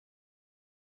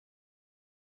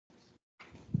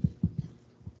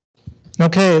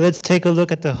Okay, let's take a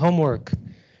look at the homework.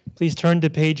 Please turn to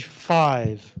page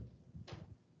 5.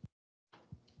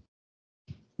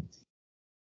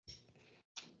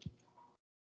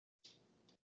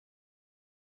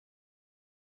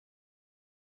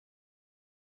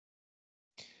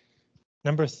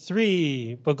 Number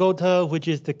 3, Bogota, which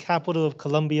is the capital of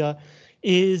Colombia,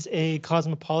 is a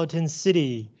cosmopolitan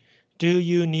city. Do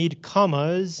you need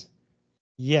commas?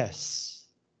 Yes,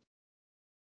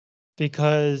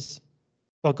 because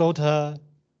Bogota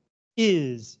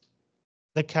is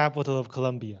the capital of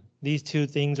Colombia. These two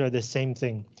things are the same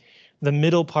thing. The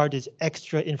middle part is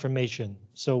extra information.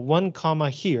 So 1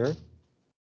 comma here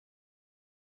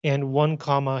and 1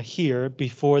 comma here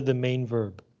before the main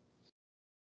verb.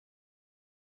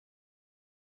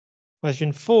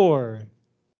 Question 4.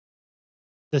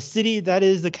 The city that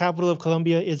is the capital of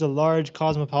Colombia is a large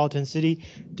cosmopolitan city.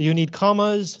 Do you need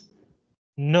commas?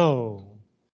 No.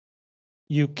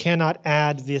 You cannot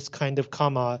add this kind of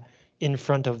comma in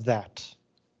front of that.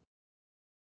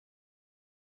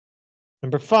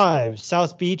 Number 5,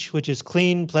 South Beach, which is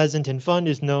clean, pleasant, and fun,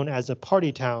 is known as a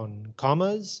party town.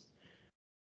 Commas?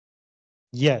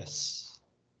 Yes.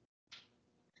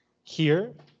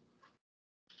 Here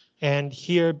and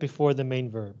here before the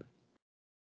main verb.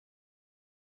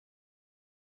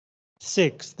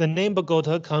 6, the name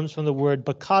Bogota comes from the word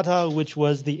Bacata, which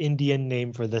was the Indian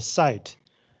name for the site.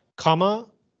 Comma?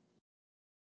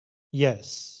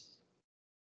 Yes.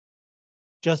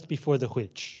 Just before the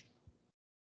which.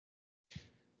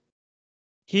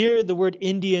 Here, the word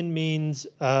Indian means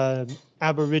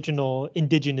Aboriginal,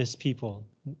 indigenous people,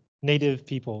 native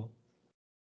people.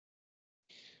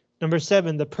 Number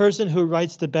 7, the person who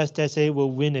writes the best essay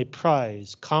will win a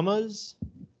prize. Commas?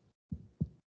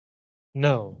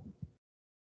 No.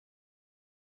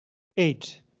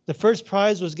 8, the first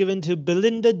prize was given to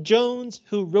Belinda Jones,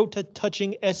 who wrote a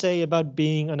touching essay about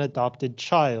being an adopted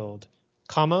child.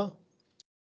 Comma?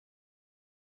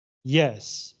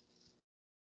 Yes.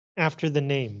 After the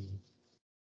name.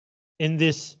 In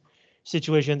this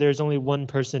situation, there's only one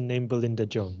person named Belinda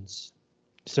Jones.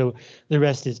 So the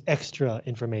rest is extra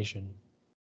information.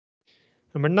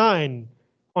 Number 9,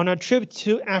 on our trip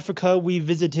to Africa, we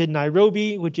visited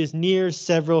Nairobi, which is near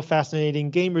several fascinating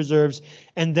game reserves,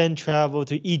 and then traveled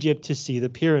to Egypt to see the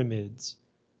pyramids.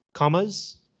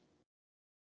 Commas?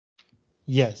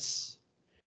 Yes.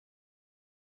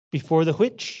 Before the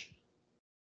which?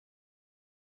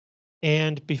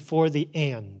 And before the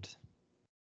and.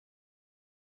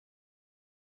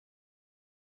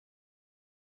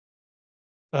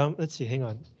 Let's see, hang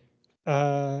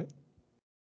on.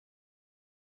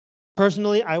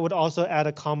 Personally, I would also add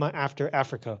a comma after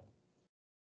Africa,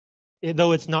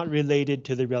 though it's not related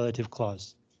to the relative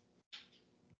clause.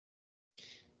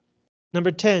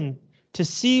 Number 10, to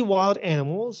see wild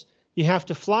animals, you have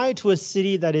to fly to a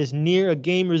city that is near a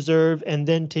game reserve and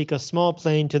then take a small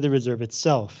plane to the reserve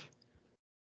itself.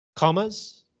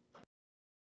 Commas?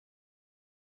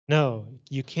 No,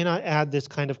 you cannot add this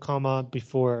kind of comma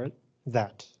before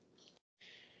that.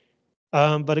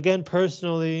 But again,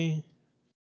 personally,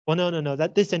 well, no,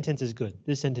 this sentence is good.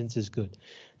 This sentence is good.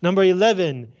 Number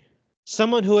 11,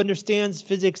 someone who understands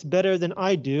physics better than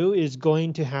I do is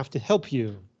going to have to help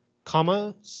you.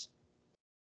 Commas?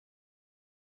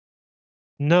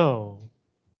 No.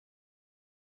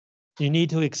 You need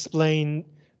to explain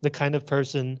the kind of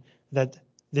person that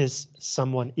this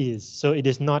someone is. So it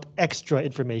is not extra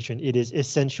information, it is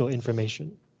essential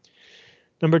information.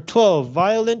 Number 12,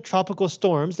 violent tropical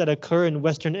storms that occur in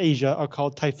Western Asia are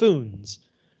called typhoons.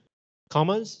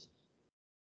 Commas?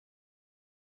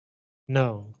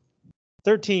 No.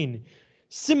 13,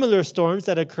 similar storms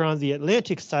that occur on the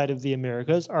Atlantic side of the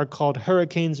Americas are called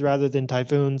hurricanes rather than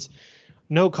typhoons.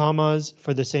 No commas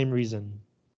for the same reason.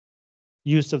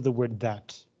 Use of the word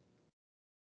that.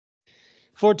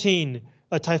 14,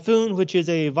 a typhoon, which is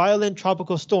a violent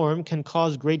tropical storm, can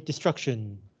cause great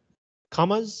destruction.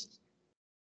 Commas?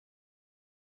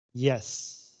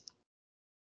 Yes.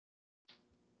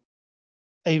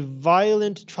 A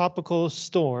violent tropical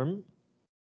storm.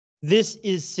 This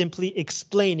is simply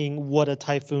explaining what a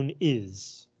typhoon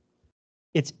is.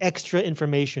 It's extra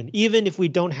information. Even if we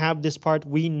don't have this part,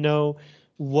 we know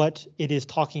what it is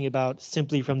talking about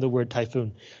simply from the word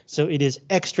typhoon. So it is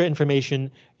extra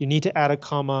information. You need to add a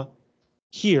comma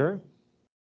here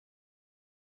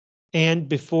and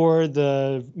before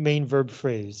the main verb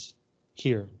phrase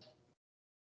here.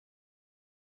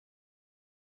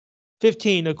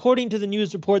 15, according to the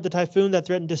news report, the typhoon that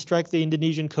threatened to strike the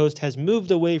Indonesian coast has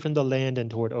moved away from the land and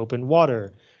toward open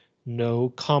water. No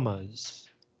commas.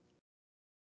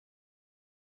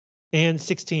 And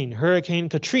 16, Hurricane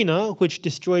Katrina, which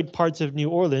destroyed parts of New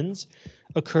Orleans,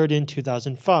 occurred in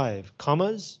 2005.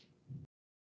 Commas?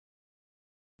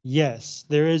 Yes,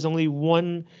 there is only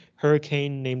one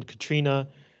hurricane named Katrina.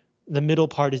 The middle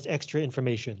part is extra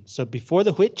information. So before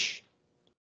the which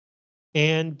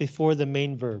and before the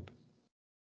main verb.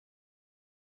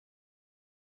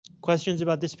 Questions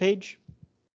about this page?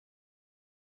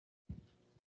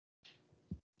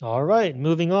 All right,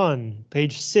 moving on.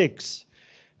 Page 6.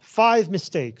 5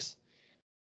 mistakes.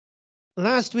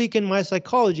 Last week in my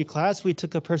psychology class, we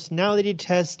took a personality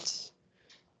test.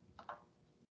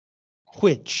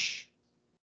 Which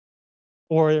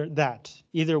or that.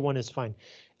 Either one is fine.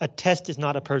 A test is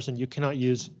not a person. You cannot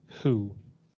use who.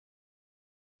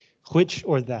 Which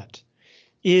or that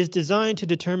is designed to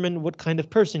determine what kind of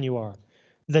person you are.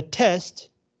 The test,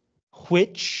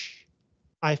 which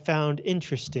I found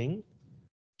interesting,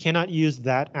 cannot use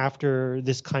that after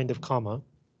this kind of comma,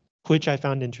 which I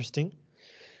found interesting.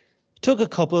 Took a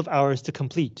couple of hours to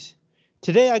complete.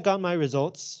 Today I got my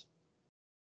results,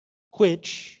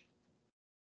 which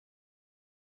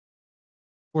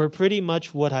were pretty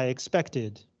much what I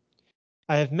expected.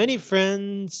 I have many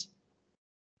friends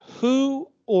who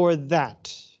or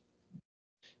that,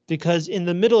 because in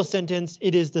the middle sentence,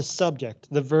 it is the subject.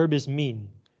 The verb is mean.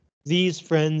 These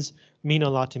friends mean a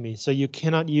lot to me, so you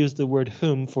cannot use the word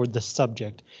whom for the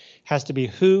subject. It has to be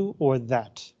who or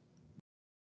that.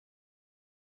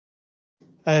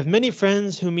 I have many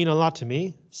friends who mean a lot to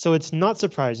me, so it's not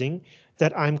surprising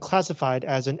that I'm classified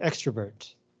as an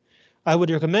extrovert. I would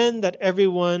recommend that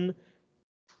everyone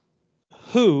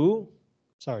who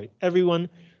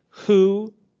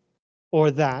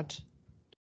or that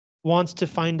wants to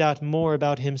find out more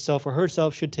about himself or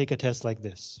herself should take a test like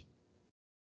this.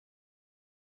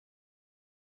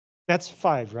 That's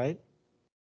 5, right?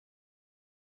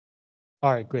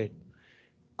 All right, great.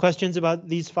 Questions about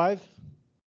these 5?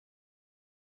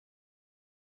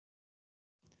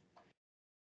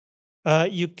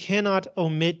 You cannot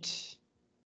omit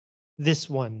this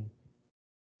one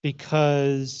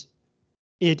because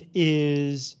it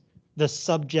is the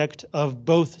subject of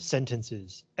both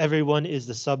sentences. Everyone is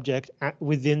the subject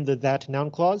within the that noun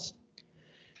clause,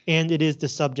 and it is the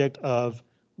subject of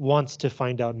wants to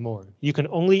find out more. You can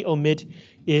only omit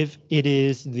if it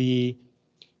is the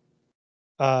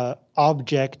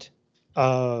object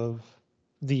of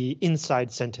the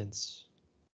inside sentence.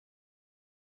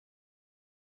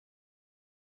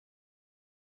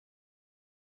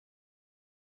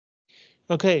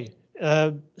 Okay,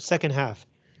 second half.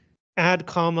 Add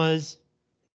commas,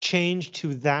 change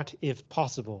to that if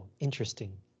possible.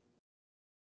 Interesting.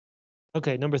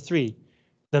 Okay, number 3.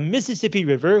 The Mississippi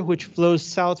River, which flows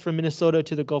south from Minnesota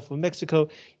to the Gulf of Mexico,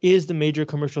 is the major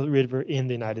commercial river in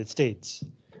the United States.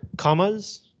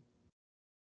 Commas?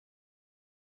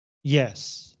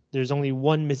 Yes, there's only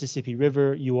one Mississippi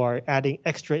River. You are adding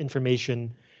extra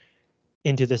information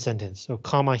into the sentence. So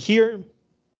comma here,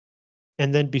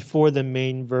 and then before the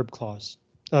main verb clause,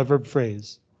 verb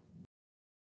phrase.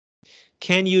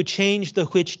 Can you change the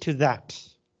which to that?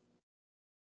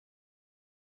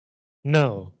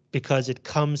 No, because it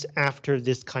comes after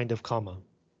this kind of comma.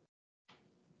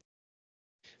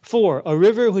 4. A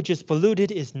river which is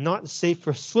polluted is not safe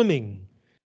for swimming.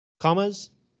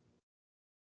 Commas?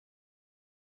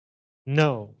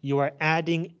 No, you are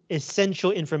adding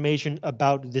essential information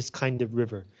about this kind of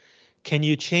river. Can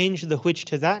you change the which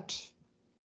to that?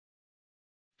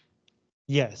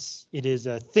 Yes, it is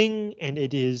a thing and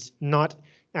it is not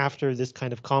after this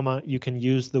kind of comma. You can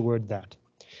use the word that.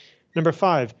 Number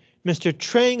 5, Mr.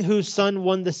 Trang, whose son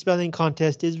won the spelling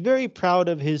contest, is very proud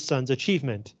of his son's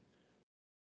achievement.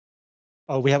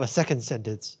 Oh, we have a second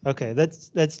sentence. Okay,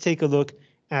 let's take a look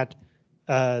at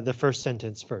the first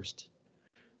sentence first.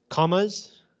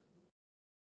 Commas?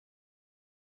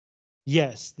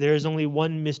 Yes, there is only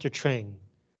one Mr. Trang.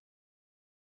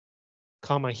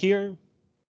 Comma here.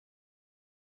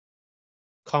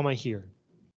 Comma here.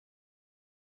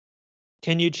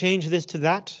 Can you change this to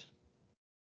that?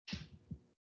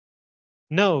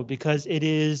 No, because it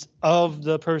is of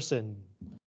the person.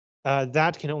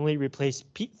 That can only replace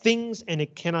things and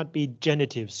it cannot be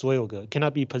genitive, soilga, it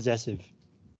cannot be possessive.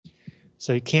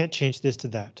 So you can't change this to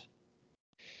that.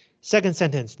 Second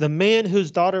sentence, the man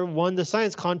whose daughter won the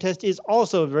science contest is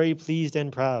also very pleased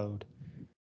and proud.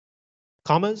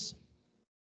 Commas?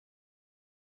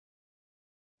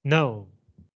 No.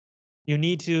 You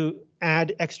need to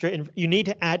add you need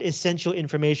to add essential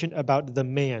information about the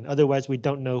man. Otherwise, we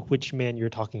don't know which man you're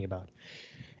talking about.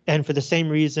 And for the same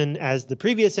reason as the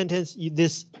previous sentence,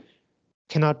 this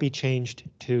cannot be changed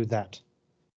to that.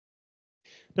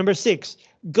 Number 6,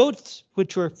 goats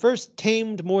which were first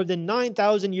tamed more than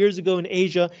 9,000 years ago in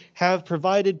Asia have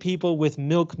provided people with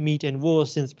milk, meat, and wool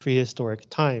since prehistoric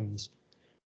times.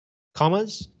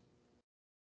 Commas?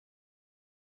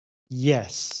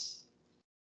 Yes.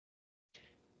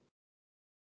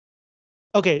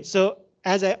 Okay, so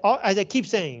as I keep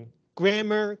saying,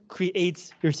 grammar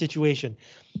creates your situation.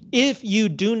 If you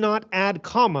do not add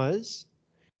commas,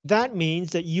 that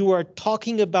means that you are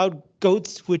talking about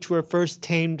goats which were first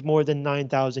tamed more than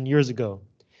 9,000 years ago.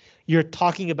 You're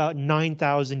talking about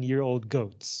 9,000-year-old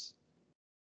goats,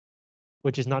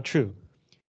 which is not true.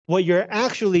 What you're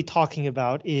actually talking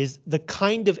about is the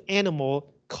kind of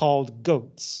animal called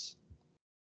goats.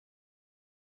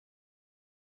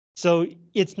 So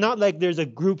it's not like there's a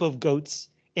group of goats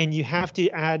and you have to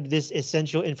add this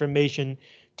essential information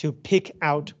to pick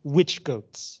out which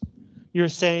goats. You're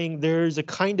saying there's a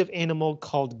kind of animal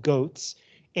called goats,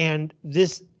 and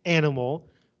this animal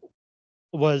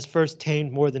was first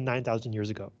tamed more than 9,000 years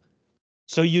ago.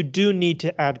 So you do need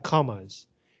to add commas.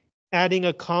 Adding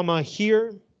a comma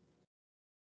here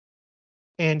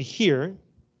and here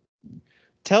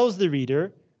tells the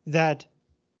reader that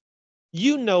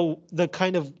you know the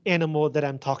kind of animal that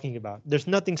I'm talking about. There's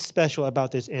nothing special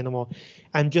about this animal.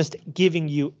 I'm just giving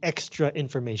you extra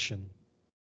information.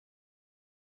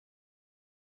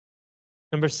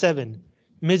 Number 7,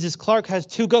 Mrs. Clark has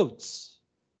 2 goats.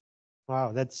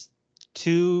 Wow, that's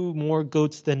 2 more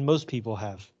goats than most people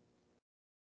have.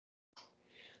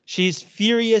 She's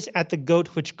furious at the goat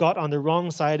which got on the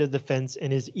wrong side of the fence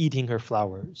and is eating her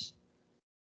flowers.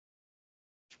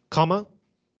 Comma?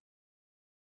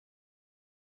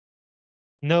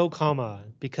 No comma,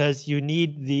 because you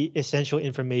need the essential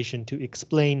information to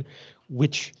explain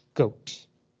which goat.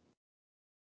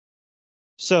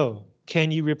 So, can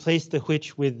you replace the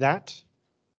which with that?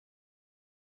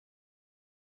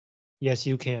 Yes,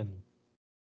 you can.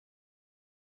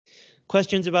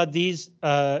 Questions about these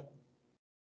 5?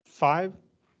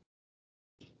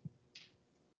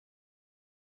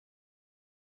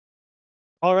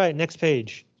 All right, next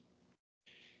page.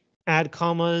 Add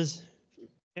commas,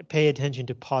 pay attention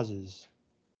to pauses.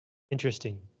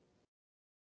 Interesting.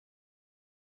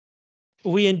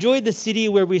 We enjoyed the city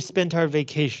where we spent our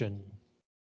vacation.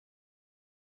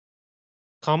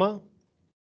 Comma?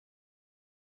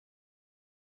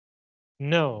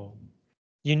 No.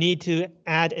 You need to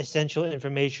add essential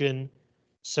information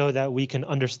so that we can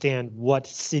understand what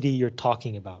city you're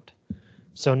talking about.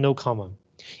 So no comma.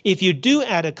 If you do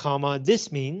add a comma,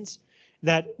 this means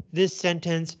that this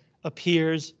sentence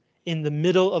appears in the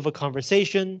middle of a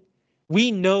conversation. We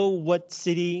know what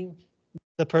city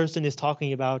the person is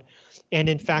talking about, and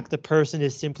in fact, the person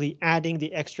is simply adding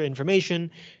the extra information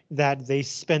that they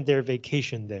spent their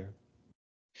vacation there.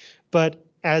 But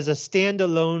as a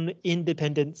standalone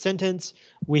independent sentence,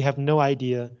 we have no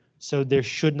idea, so there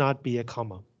should not be a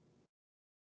comma.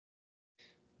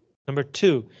 Number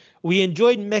 2, we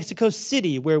enjoyed Mexico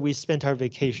City where we spent our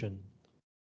vacation.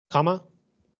 Comma?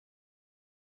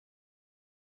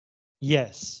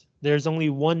 Yes, there's only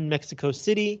one Mexico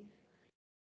City.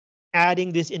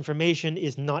 Adding this information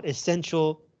is not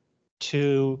essential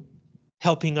to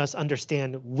helping us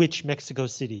understand which Mexico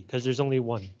City, because there's only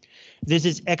one. This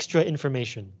is extra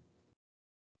information.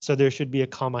 So there should be a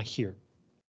comma here.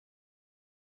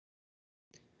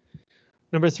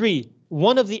 Number 3,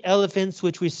 one of the elephants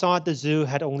which we saw at the zoo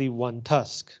had only one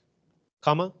tusk.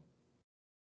 Comma?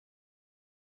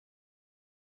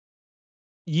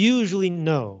 Usually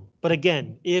no, but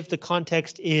again, if the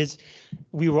context is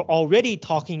we were already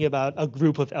talking about a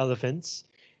group of elephants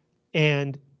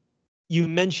and you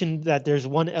mentioned that there's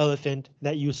one elephant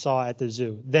that you saw at the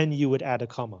zoo, then you would add a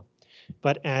comma.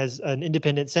 But as an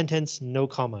independent sentence, no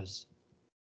commas.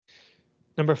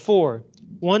 Number 4,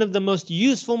 one of the most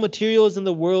useful materials in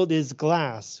the world is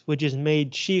glass, which is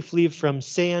made chiefly from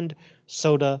sand,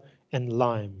 soda, and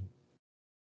lime.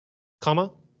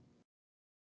 Comma?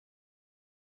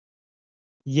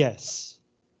 Yes.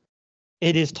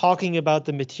 It is talking about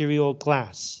the material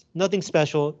glass. Nothing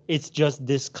special, it's just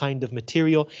this kind of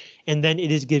material, and then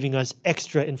it is giving us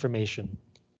extra information.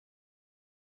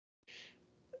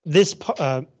 This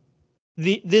part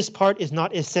is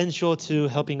not essential to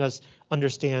helping us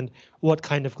understand what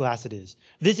kind of glass it is.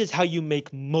 This is how you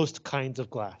make most kinds of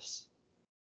glass.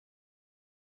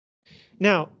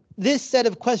 Now, this set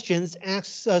of questions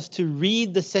asks us to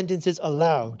read the sentences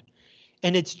aloud,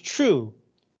 and it's true.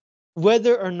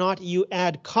 Whether or not you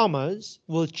add commas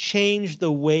will change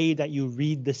the way that you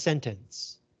read the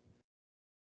sentence.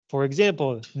 For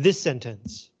example, this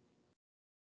sentence.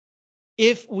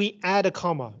 If we add a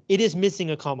comma, it is missing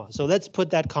a comma. So let's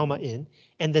put that comma in,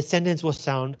 and the sentence will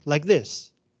sound like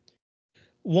this.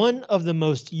 One of the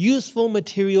most useful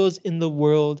materials in the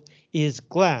world is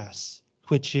glass,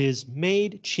 which is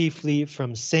made chiefly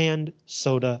from sand,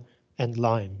 soda, and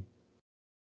lime.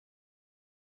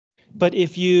 But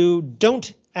if you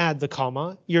don't add the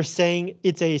comma, you're saying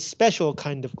it's a special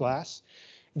kind of glass,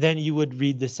 then you would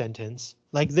read the sentence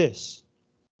like this.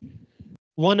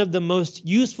 One of the most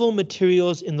useful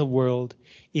materials in the world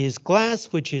is glass,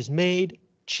 which is made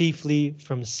chiefly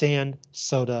from sand,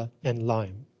 soda, and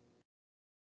lime.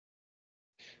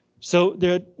 So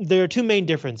there are two main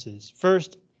differences.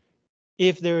 First,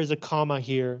 if there is a comma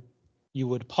here, you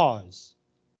would pause.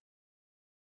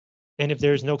 And if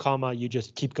there is no comma, you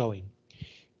just keep going.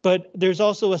 But there's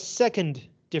also a second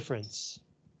difference.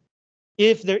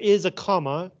 If there is a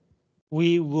comma,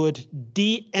 we would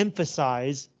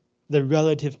de-emphasize the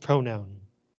relative pronoun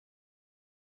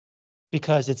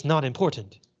because it's not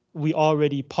important. We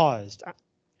already paused.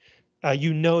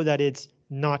 You know that it's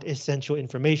not essential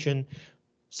information,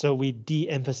 so we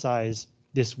de-emphasize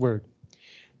this word.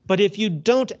 But if you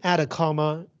don't add a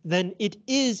comma, then it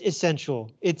is essential.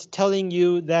 It's telling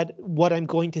you that what I'm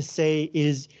going to say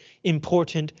is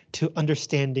important to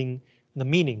understanding the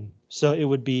meaning. So it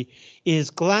would be, is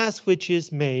glass which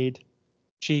is made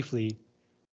chiefly.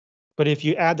 But if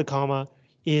you add the comma,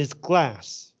 is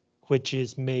glass which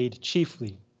is made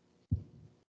chiefly.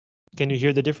 Can you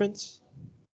hear the difference?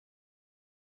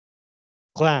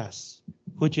 Glass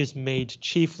which is made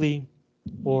chiefly,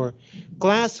 or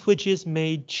glass which is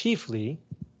made chiefly.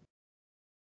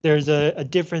 There's a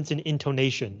difference in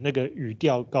intonation. 那个语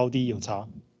调高低有差.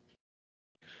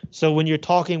 So when you're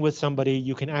talking with somebody,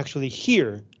 you can actually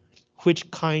hear which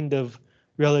kind of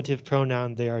relative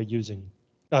pronoun they are using,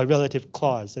 relative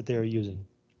clause that they are using.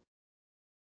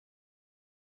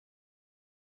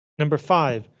 Number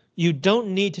 5, you don't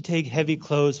need to take heavy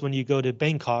clothes when you go to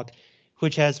Bangkok,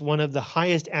 which has one of the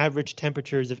highest average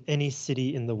temperatures of any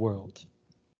city in the world.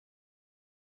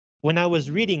 When I was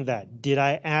reading that, did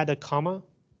I add a comma?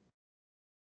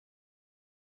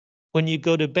 When you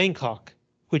go to Bangkok,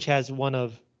 which has one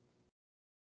of,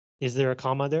 is there a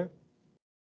comma there?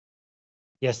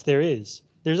 Yes, there is.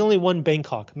 There's only one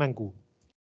Bangkok, Mangu.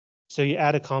 So you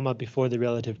add a comma before the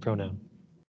relative pronoun.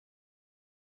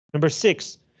 Number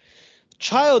 6,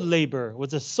 child labor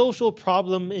was a social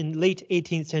problem in late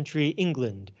 18th century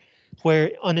England,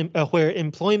 where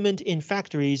employment in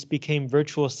factories became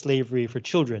virtual slavery for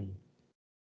children.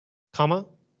 Comma?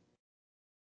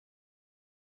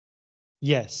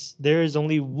 Yes, there is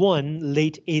only one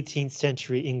late 18th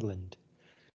century England.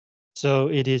 So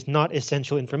it is not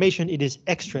essential information, it is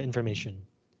extra information.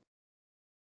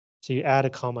 So you add a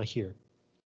comma here.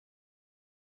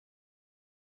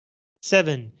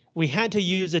 7, we had to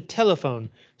use a telephone,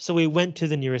 so we went to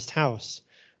the nearest house.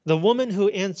 The woman who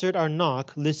answered our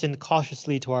knock listened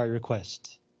cautiously to our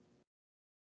request.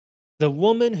 The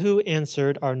woman who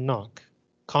answered our knock,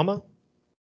 comma?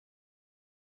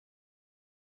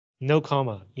 No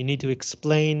comma. You need to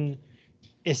explain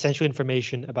essential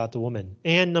information about the woman.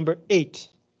 And number 8,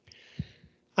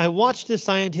 I watched the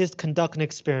scientist conduct an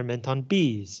experiment on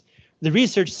bees. The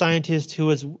research scientist who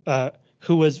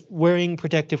was wearing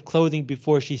protective clothing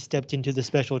before she stepped into the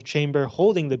special chamber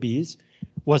holding the bees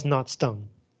was not stung.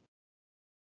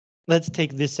 Let's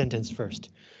take this sentence first.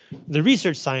 The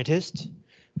research scientist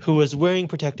who was wearing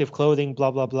protective clothing, blah,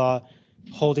 blah, blah,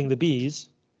 holding the bees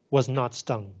was not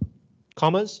stung.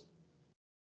 Commas?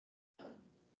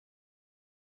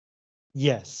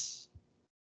 Yes.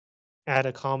 Add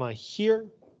a comma here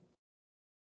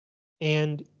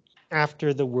and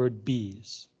after the word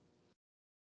bees.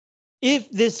 If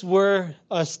this were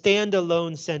a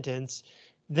standalone sentence,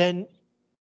 then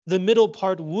the middle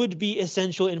part would be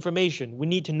essential information. We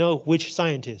need to know which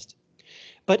scientist.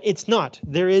 But it's not.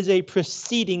 There is a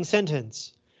preceding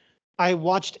sentence. I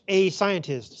watched a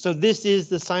scientist. So this is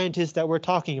the scientist that we're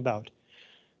talking about.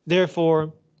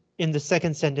 Therefore, in the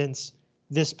second sentence,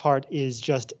 this part is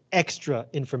just extra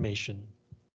information.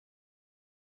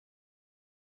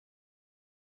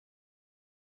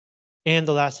 And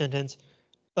the last sentence,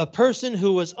 a person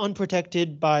who was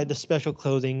unprotected by the special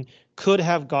clothing could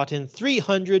have gotten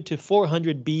 300 to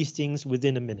 400 bee stings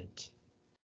within a minute.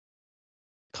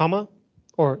 Comma,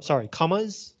 or sorry,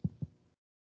 commas?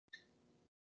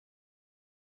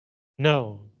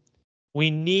 No. We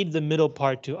need the middle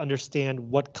part to understand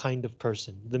what kind of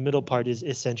person. The middle part is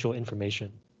essential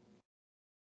information.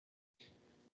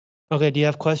 Okay, do you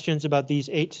have questions about these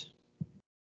 8?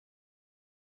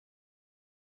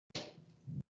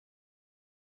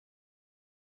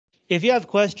 If you have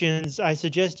questions, I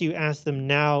suggest you ask them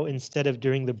now instead of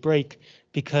during the break,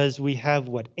 because we have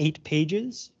what, 8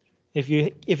 pages? If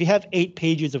you have 8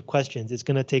 pages of questions, it's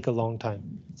going to take a long time.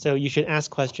 So you should ask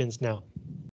questions now.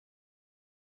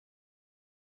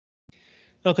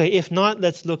 Okay, if not,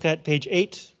 let's look at page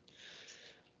 8.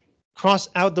 Cross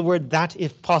out the word that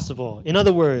if possible. In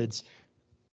other words,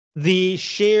 the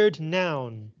shared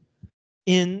noun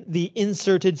in the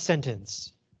inserted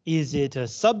sentence. Is it a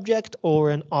subject or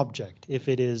an object? If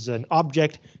it is an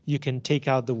object, you can take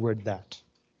out the word that.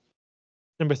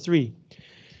 Number 3,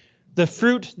 the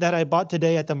fruit that I bought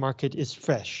today at the market is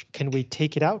fresh. Can we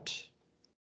take it out?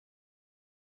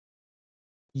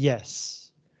 Yes.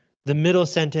 The middle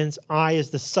sentence, I is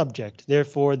the subject,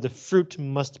 therefore the fruit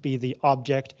must be the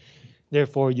object,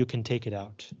 therefore you can take it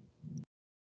out.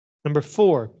 Number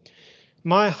 4,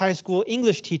 my high school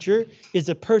English teacher is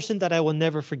a person that I will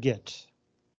never forget.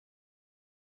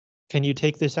 Can you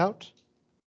take this out?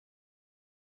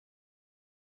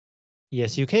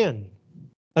 Yes, you can.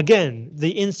 Again,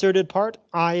 the inserted part,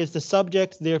 I is the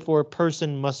subject, therefore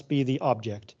person must be the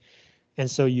object. And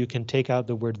so you can take out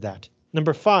the word that.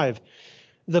 Number 5,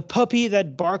 the puppy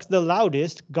that barked the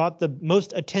loudest got the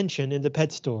most attention in the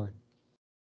pet store.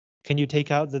 Can you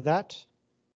take out the that?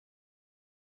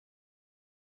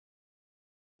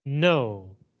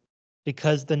 No,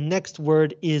 because the next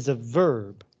word is a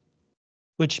verb,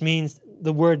 which means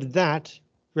the word that,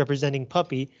 representing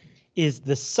puppy, is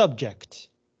the subject.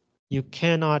 You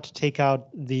cannot take out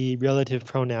the relative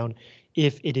pronoun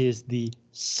if it is the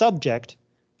subject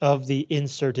of the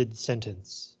inserted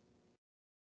sentence.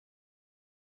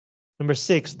 Number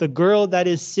 6, the girl that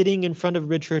is sitting in front of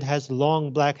Richard has long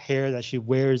black hair that she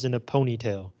wears in a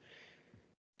ponytail.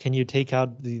 Can you take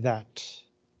out the that?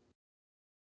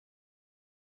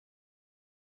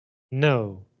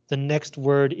 No, the next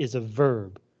word is a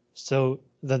verb. So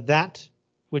the that,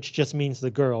 which just means the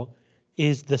girl,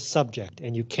 is the subject,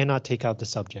 and you cannot take out the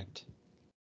subject.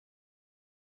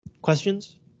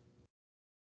 Questions?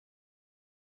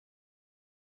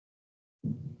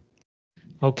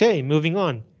 Okay, moving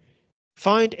on.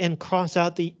 Find and cross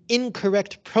out the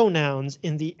incorrect pronouns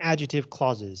in the adjective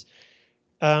clauses.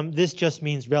 This just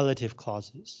means relative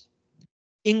clauses.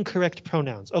 Incorrect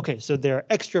pronouns. Okay, so there are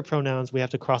extra pronouns. We have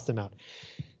to cross them out.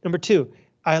 Number 2,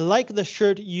 I like the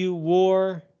shirt you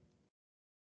wore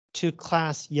to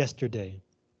class yesterday.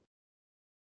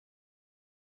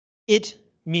 It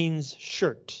means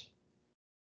shirt.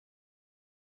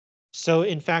 So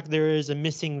in fact, there is a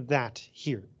missing that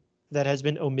here that has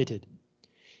been omitted.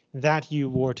 That you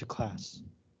wore to class.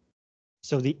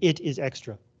 So the it is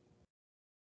extra.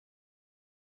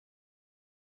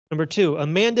 Number 2,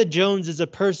 Amanda Jones is a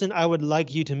person I would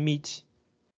like you to meet.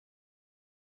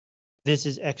 This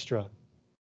is extra.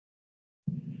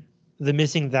 The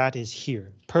missing that is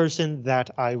here. Person that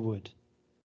I would.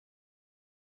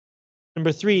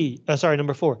 Number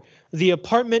 4. The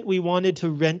apartment we wanted to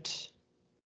rent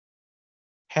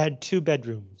had 2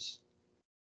 bedrooms.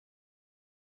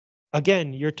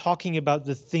 Again, you're talking about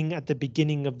the thing at the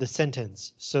beginning of the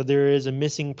sentence, so there is a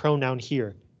missing pronoun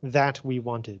here, that we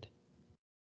wanted.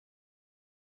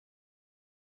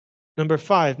 Number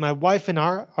 5, my wife and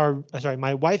I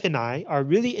are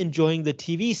really enjoying the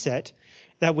TV set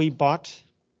that we bought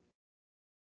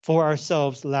for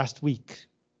ourselves last week.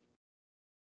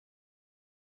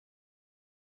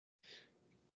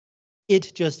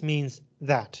 It just means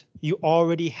that. You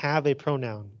already have a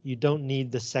pronoun. You don't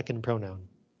need the second pronoun.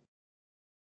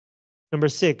 Number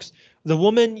 6, the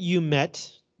woman you met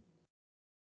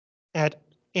at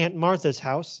Aunt Martha's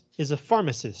house is a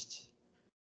pharmacist.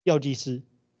 药剂师.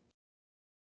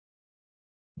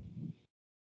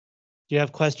 Do you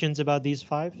have questions about these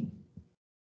 5?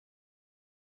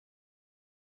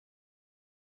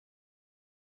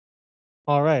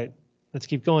 All right, let's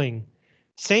keep going.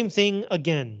 Same thing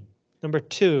again. Number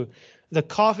 2, the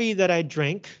coffee that I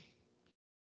drank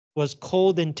was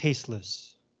cold and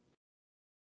tasteless.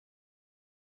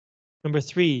 Number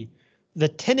 3, the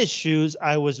tennis shoes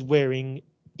I was wearing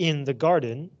in the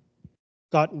garden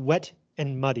got wet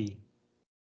and muddy.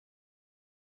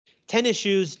 Tennis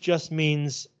shoes just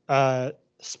means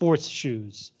sports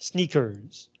shoes,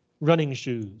 sneakers, running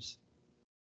shoes.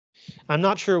 I'm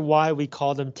not sure why we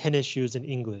call them tennis shoes in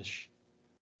English,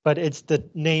 but it's the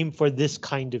name for this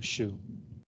kind of shoe.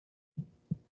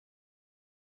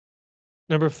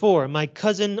 Number 4, my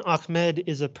cousin Ahmed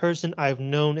is a person I've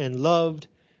known and loved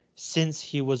since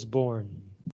he was born.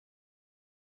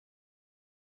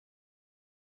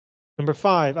 Number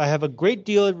 5, I have a great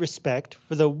deal of respect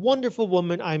for the wonderful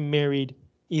woman I married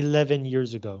 11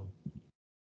 years ago.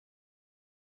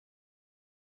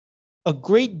 A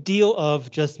great deal of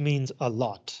just means a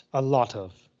lot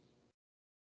of.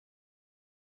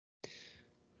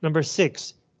 Number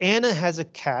 6, Anna has a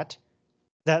cat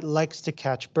that likes to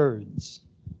catch birds.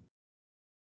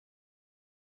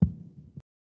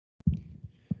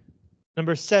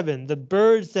 Number 7, the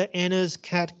birds that Anna's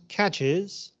cat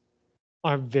catches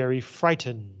are very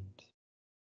frightened.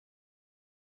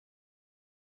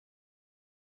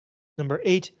 Number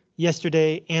 8,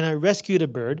 yesterday Anna rescued a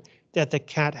bird that the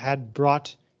cat had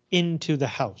brought into the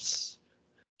house.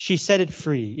 She set it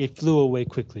free. It flew away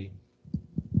quickly.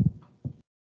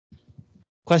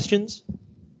 Questions?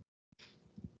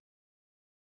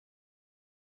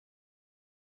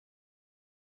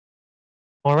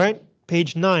 All right,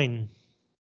 page 9.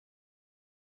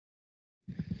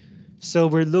 So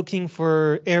we're looking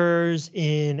for errors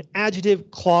in adjective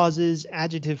clauses,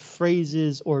 adjective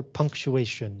phrases, or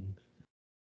punctuation.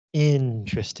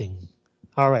 Interesting.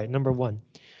 All right, number 1.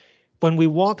 When we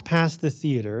walked past the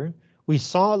theater, we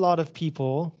saw a lot of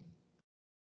people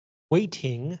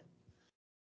waiting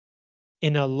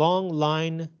in a long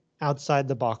line outside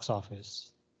the box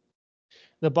office.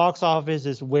 The box office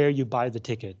is where you buy the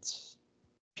tickets.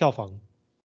 票房.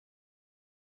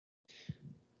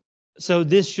 So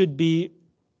this should be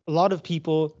a lot of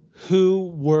people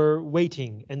who were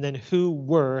waiting, and then who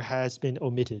were has been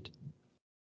omitted.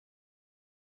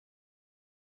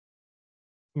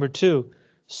 Number 2,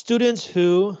 students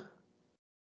who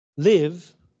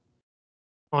live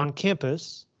on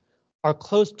campus are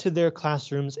close to their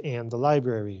classrooms and the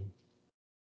library.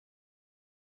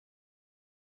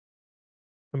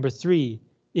 Number 3,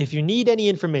 if you need any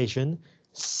information,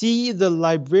 see the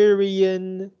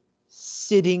librarian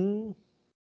sitting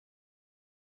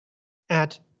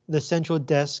at the central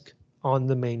desk on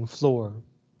the main floor.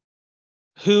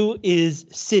 Who is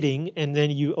sitting, and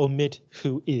then you omit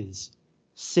who is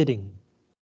sitting.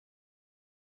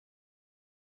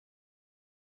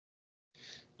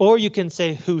 Or you can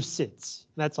say who sits.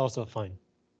 That's also fine.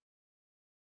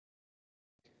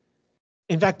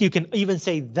 In fact, you can even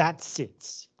say that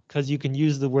sits, because you can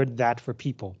use the word that for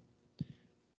people.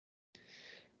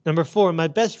 Number 4, my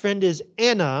best friend is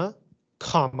Anna,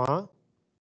 comma,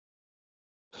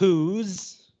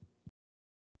 whose,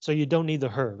 so you don't need the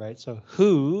her, right? So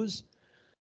whose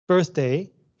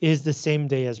birthday is the same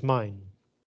day as mine.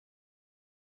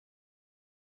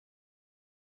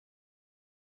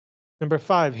 Number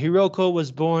 5, Hiroko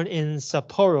was born in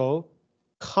Sapporo,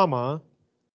 comma,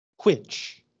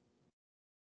 which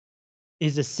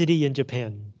is a city in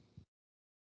Japan.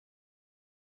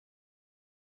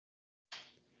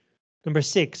 Number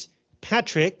 6,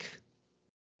 Patrick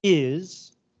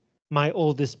is my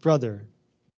oldest brother.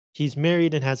 He's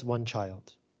married and has 1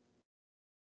 child.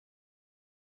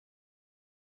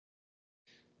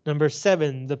 Number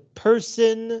 7, the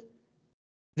person,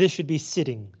 this should be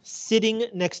sitting. Sitting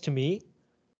next to me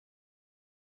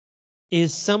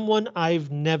is someone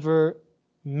I've never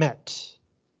met.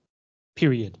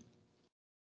 Period.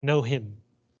 Know him.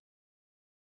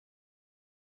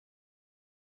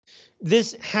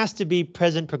 This has to be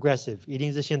present progressive, 一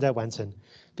定是现在完成,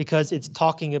 because it's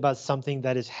talking about something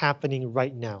that is happening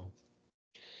right now.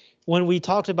 When we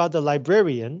talked about the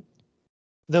librarian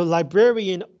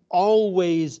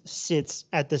always sits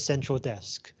at the central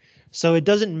desk. So it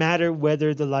doesn't matter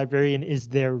whether the librarian is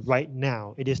there right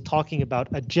now. It is talking about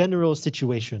a general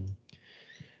situation.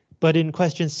 But in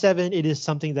question 7, it is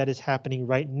something that is happening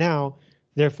right now.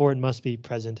 Therefore, it must be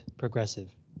present progressive.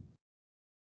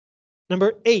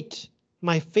 Number 8,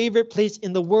 my favorite place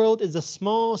in the world is a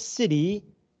small city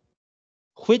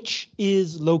which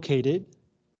is located,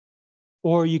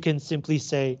 or you can simply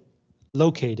say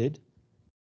located,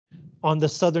 on the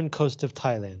southern coast of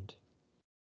Thailand.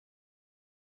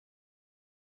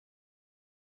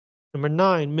 Number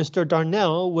 9, Mr.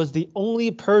 Darnell was the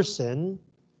only person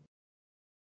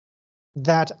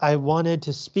that I wanted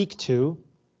to speak to,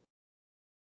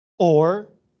 or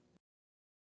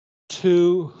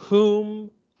to whom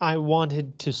I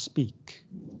wanted to speak.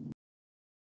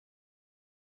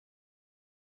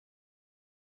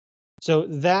 So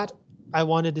that I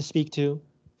wanted to speak to,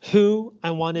 who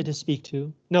I wanted to speak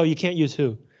to. No, you can't use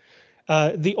who.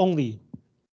 The only,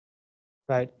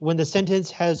 right? When the sentence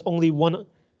has only one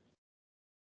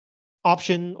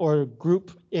option or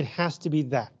group, it has to be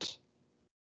that.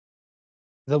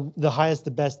 The highest,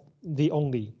 the best, the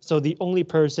only. So the only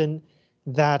person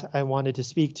that I wanted to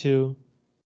speak to.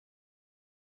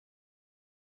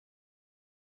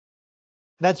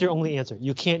 That's your only answer.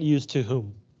 You can't use to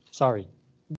whom. Sorry.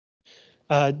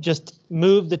 Just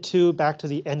move the to back to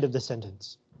the end of the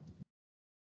sentence.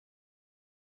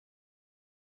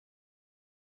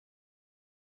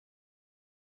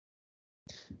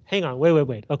 hang on,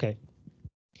 wait. Okay.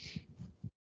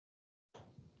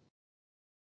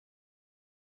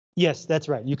 Yes, that's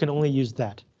right. You can only use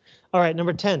that. All right,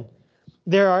 number 10.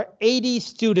 There are 80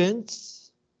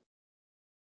 students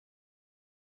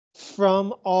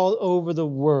from all over the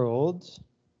world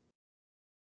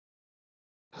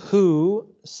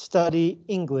who study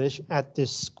English at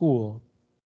this school.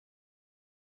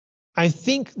 I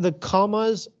think the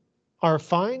commas are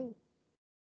fine,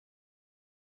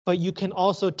 but you can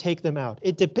also take them out.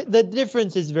 The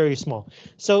difference is very small.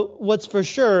 So what's for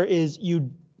sure is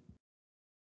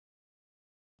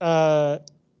okay,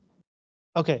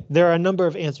 there are a number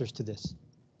of answers to this.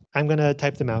 I'm gonna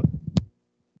type them out.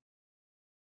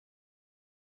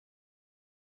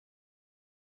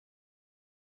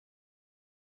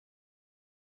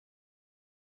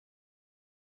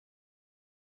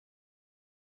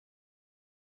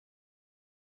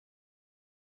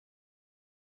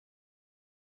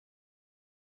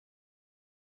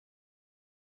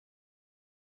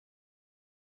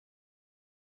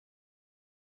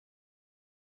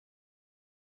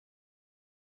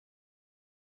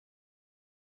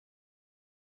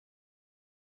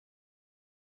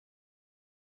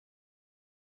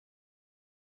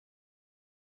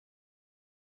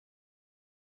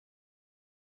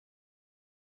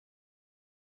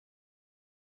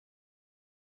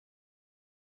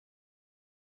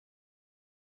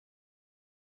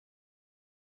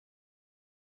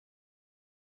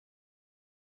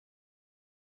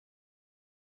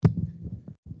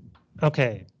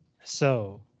 Okay,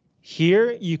 so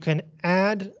here you can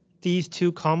add these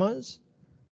two commas,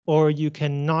 or you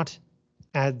cannot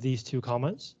add these two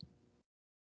commas.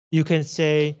 You can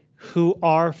say who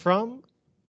are from,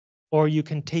 or you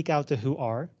can take out the who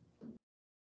are.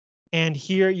 And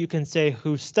here you can say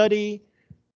who study,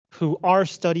 who are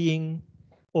studying,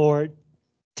 or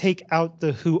take out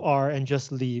the who are and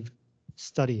just leave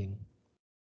studying.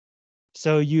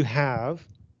 So you have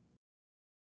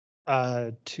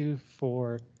 2,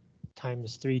 4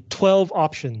 times 3, 12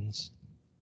 options.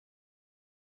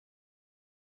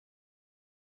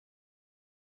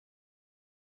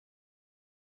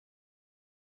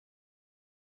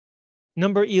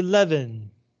 Number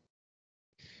 11.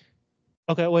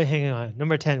 Okay, wait, hang on.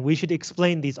 Number 10, we should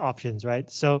explain these options, right?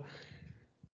 So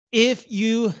if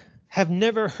you have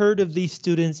never heard of these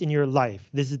students in your life,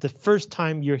 this is the first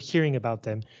time you're hearing about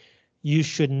them, you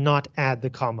should not add the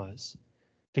commas,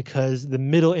 because the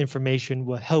middle information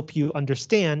will help you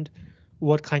understand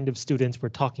what kind of students we're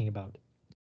talking about.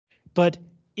 But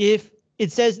if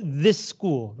it says this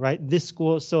school, right? This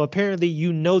school, so apparently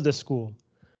you know the school.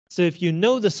 So if you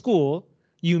know the school,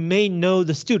 you may know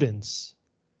the students.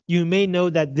 You may know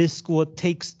that this school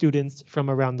takes students from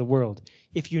around the world.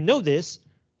 If you know this,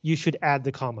 you should add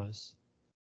the commas.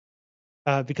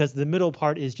 Because the middle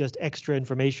part is just extra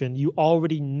information. You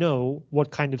already know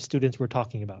what kind of students we're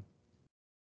talking about.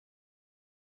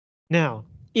 Now,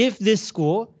 if this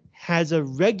school has a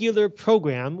regular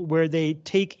program where they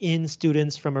take in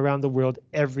students from around the world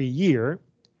every year,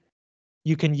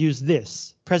 you can use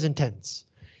this, present tense.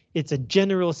 It's a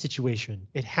general situation.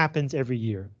 It happens every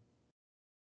year.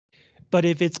 But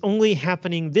if it's only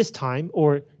happening this time,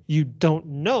 or you don't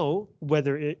know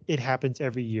whether it happens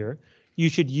every year, you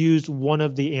should use one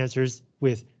of the answers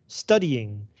with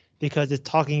studying, because it's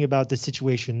talking about the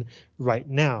situation right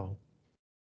now.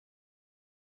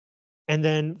 And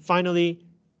then finally,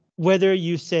 whether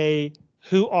you say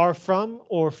who are from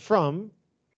or from,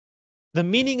 the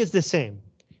meaning is the same.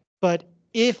 But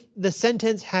if the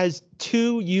sentence has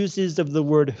two uses of the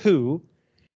word who,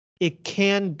 it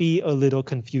can be a little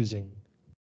confusing.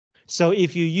 So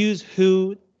if you use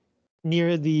who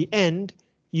near the end,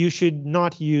 you should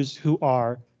not use who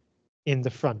are in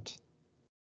the front.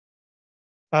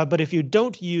 But if you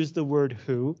don't use the word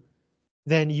who,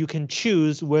 then you can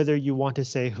choose whether you want to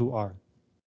say who are.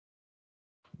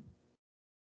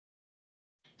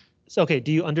 So, okay,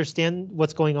 do you understand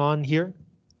what's going on here?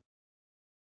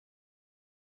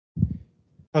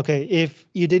 Okay, if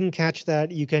you didn't catch that,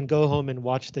 you can go home and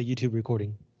watch the YouTube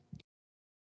recording.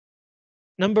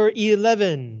 Number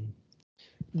 11,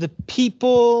 the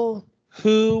people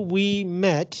who we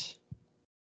met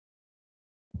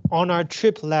on our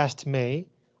trip last May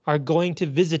are going to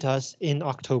visit us in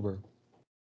October.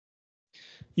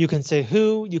 You can say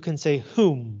who, you can say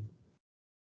whom,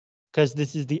 because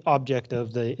this is the object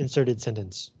of the inserted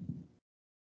sentence.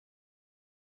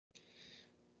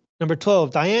 Number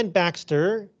 12, Diane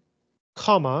Baxter,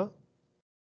 comma,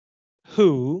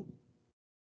 who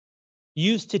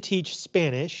used to teach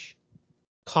Spanish,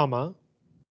 comma,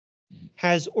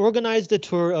 has organized a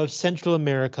tour of Central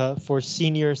America for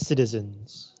senior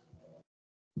citizens.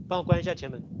 帮我关一下前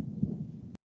门。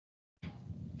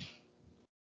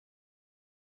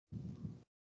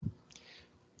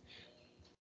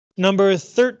Number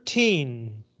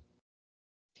 13.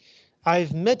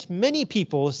 I've met many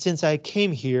people since I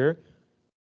came here.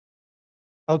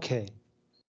 Okay,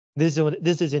 this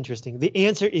is interesting. The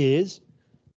answer is,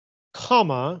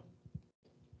 comma,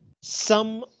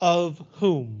 some of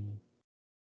whom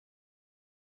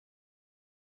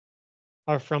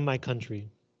are from my country.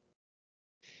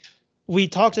 We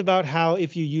talked about how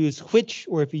if you use which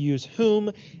or if you use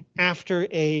whom after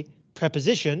a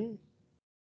preposition,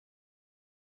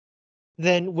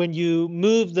 then when you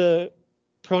move the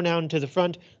pronoun to the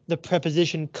front, the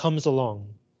preposition comes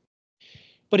along.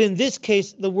 But in this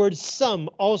case, the word some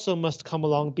also must come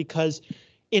along because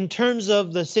in terms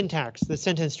of the syntax, the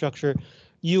sentence structure,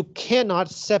 you cannot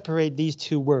separate these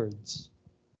two words.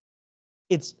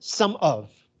 It's some of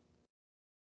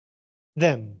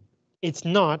them. It's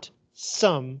not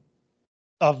some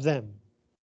of them.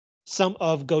 Some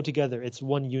of go together. It's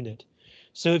one unit.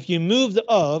 So if you move the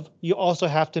of, you also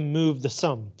have to move the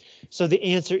some. So the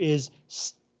answer is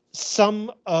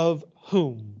some of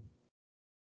whom.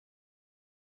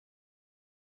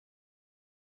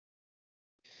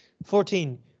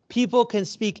 People can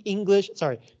speak English.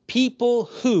 Sorry, people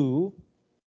who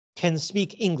can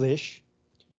speak English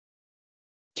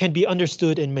can be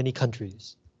understood in many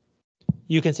countries.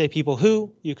 You can say people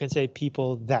who, you can say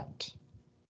people that.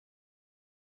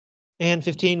 And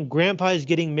 15, Grandpa is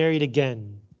getting married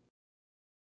again.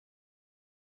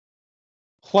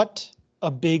 What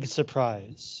a big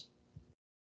surprise.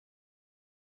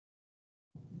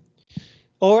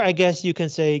 Or I guess you can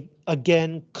say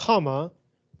again, comma,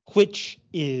 which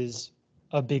is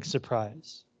a big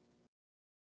surprise.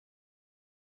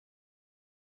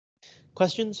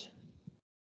 Questions?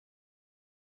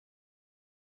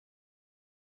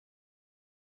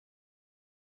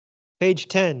 Page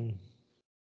 10.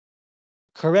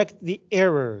 Correct the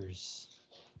errors.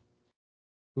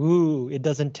 Ooh, it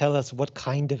doesn't tell us what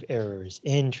kind of errors.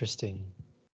 Interesting.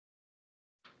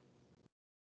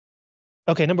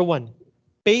 Okay, number 1.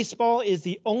 Baseball is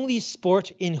the only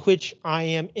sport in which I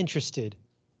am interested.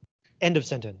 End of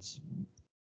sentence.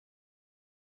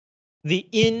 The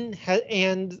in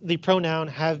and the pronoun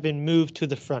have been moved to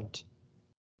the front.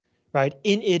 Right?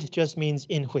 In it just means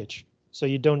in which. So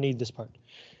you don't need this part.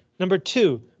 Number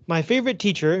 2, my favorite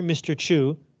teacher, Mr.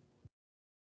 Chu,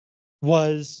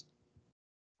 was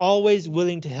always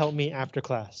willing to help me after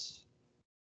class.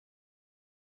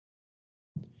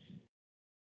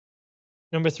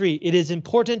 Number 3, it is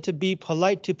important to be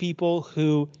polite to people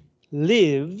who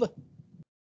live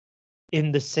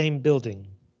in the same building.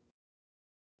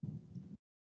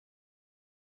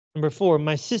 Number 4,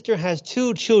 my sister has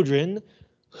 2 children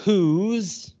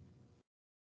whose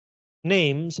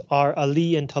names are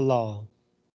Ali and Talal.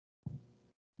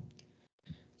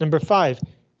 Number 5,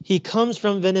 he comes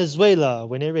from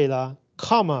Venezuela,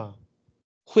 comma,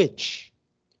 which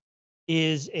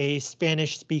is a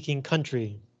Spanish-speaking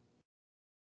country.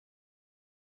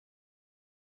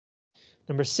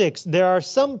 Number 6, there are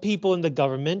some people in the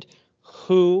government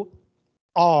who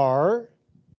are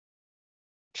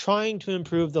trying to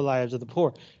improve the lives of the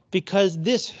poor, because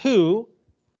this who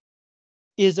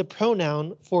is a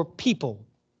pronoun for people.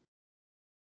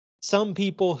 Some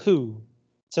people who,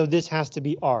 so this has to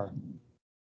be are.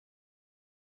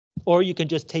 Or you can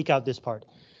just take out this part.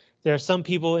 There are some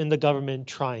people in the government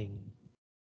trying.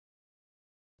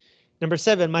 Number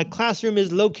 7, my classroom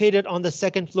is located on the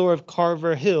 2nd floor of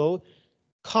Carver Hill,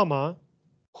 comma,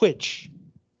 which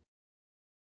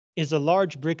is a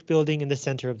large brick building in the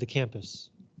center of the campus.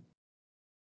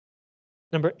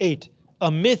 Number 8,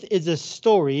 a myth is a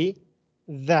story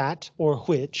that or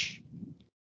which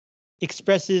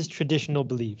expresses traditional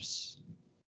beliefs.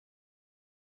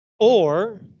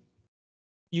 Or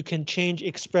you can change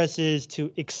expresses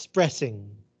to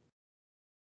expressing.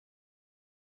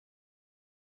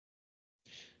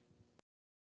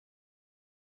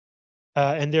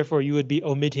 And therefore you would be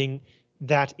omitting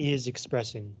that is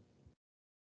expressing.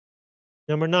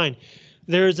 Number 9,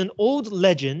 there is an old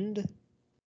legend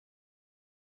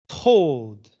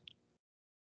told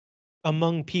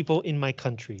among people in my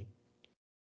country.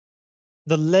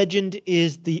 The legend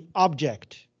is the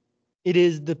object. It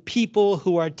is the people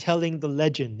who are telling the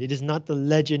legend. It is not the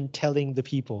legend telling the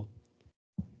people.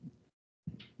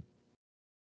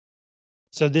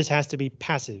 So this has to be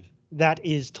passive. That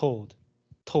is told.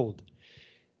 Told.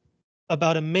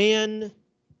 About a man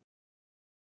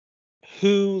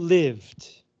who lived.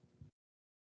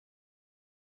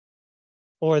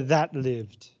 Or that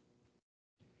lived.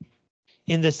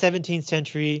 In the 17th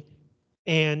century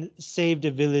and saved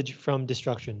a village from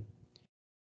destruction.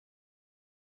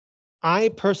 I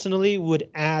personally would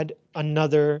add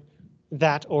another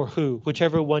that or who,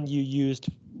 whichever one you used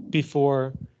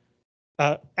before,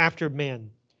 after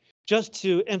man, just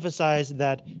to emphasize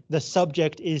that the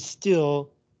subject is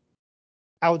still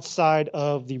outside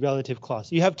of the relative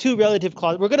clause. You have two relative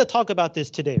clauses. We're going to talk about this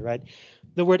today, right?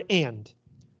 The word and.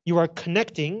 You are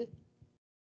connecting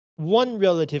one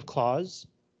relative clause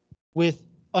with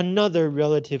another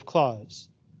relative clause.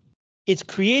 It's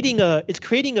creating a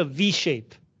V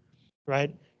shape,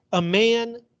 right? A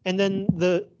man, and then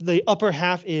the upper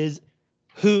half is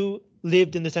who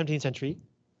lived in the 17th century,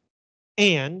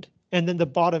 and then the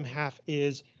bottom half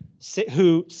is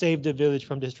who saved the village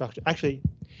from destruction. Actually,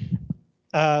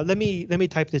 let me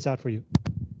type this out for you.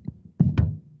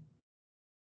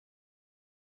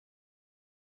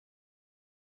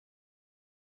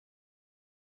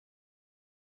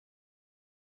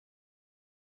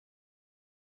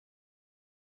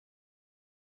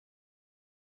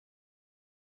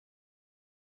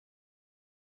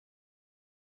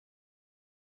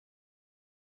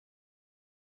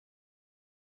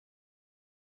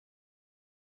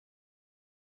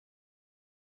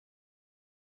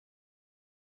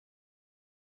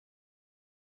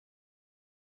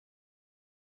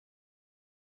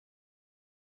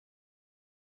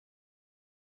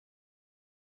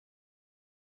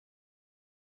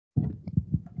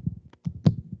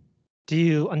 Do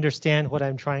you understand what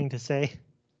I'm trying to say?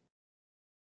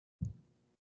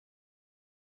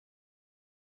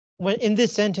 When in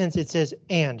this sentence it says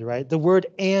and, right? The word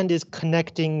and is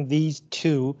connecting these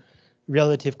two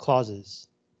relative clauses.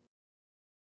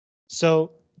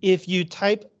 So if you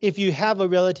have a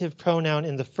relative pronoun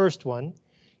in the first one,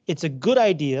 it's a good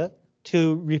idea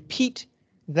to repeat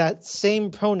that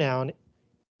same pronoun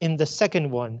in the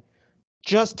second one,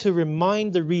 just to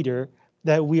remind the reader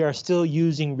that we are still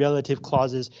using relative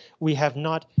clauses. We have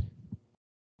not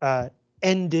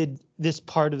ended this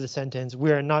part of the sentence.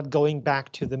 We are not going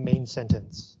back to the main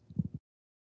sentence.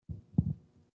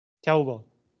 跳舞.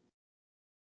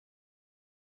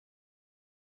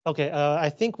 Okay, I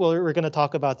think we're going to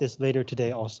talk about this later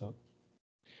today also.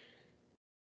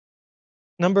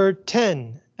 Number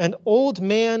 10, an old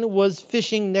man was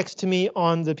fishing next to me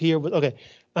on the pier. Okay,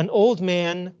 an old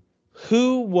man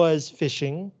who was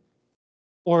fishing,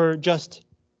 or just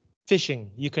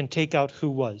fishing. You can take out who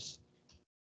was,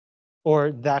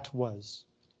 or that was.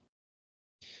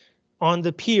 On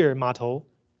the pier, Mato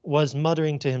was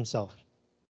muttering to himself.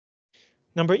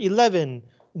 Number 11,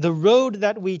 the road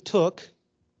that we took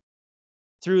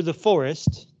through the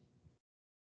forest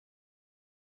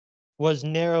was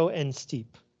narrow and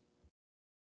steep.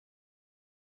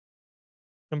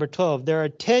 Number 12, there are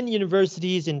 10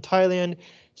 universities in Thailand,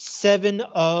 7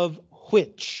 of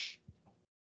which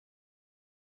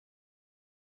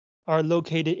are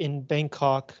located in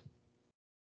Bangkok,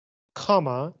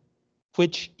 comma,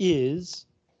 which is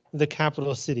the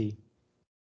capital city.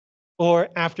 Or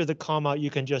after the comma, you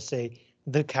can just say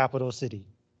the capital city.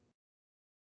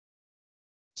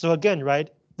 So again, right,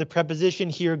 the preposition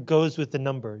here goes with the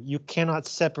number. You cannot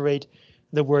separate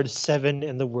the word 7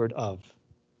 and the word of.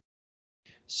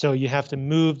 So you have to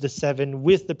move the 7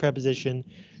 with the preposition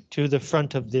to the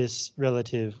front of this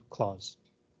relative clause.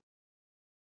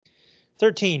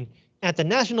 13. At the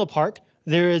national park,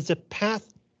 there is a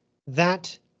path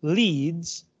that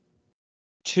leads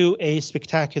to a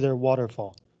spectacular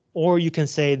waterfall. Or you can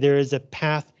say there is a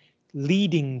path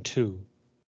leading to.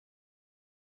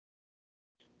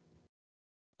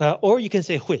 Or you can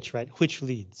say which, right? Which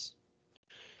leads.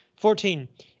 14.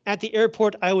 At the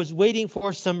airport, I was waiting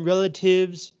for some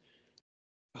relatives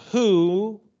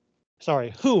whom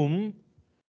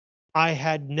I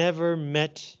had never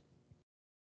met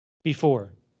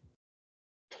before.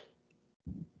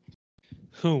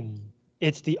 Whom.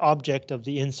 It's the object of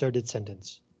the inserted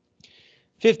sentence.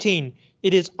 15.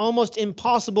 It is almost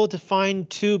impossible to find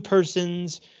two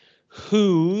persons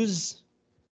whose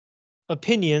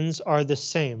opinions are the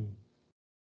same.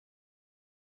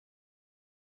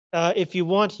 If you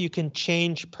want, you can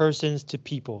change persons to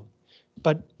people,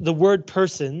 but the word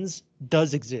persons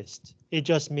does exist. It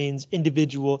just means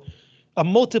individual, a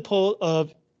multiple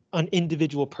of an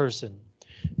individual person.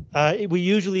 We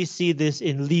usually see this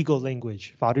in legal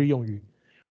language, 法律用语.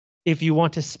 If you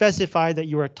want to specify that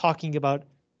you are talking about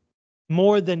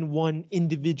more than one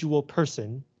individual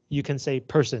person, you can say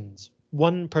persons,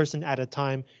 one person at a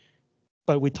time,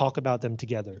 but we talk about them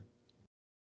together.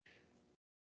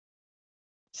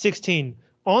 16.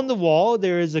 On the wall,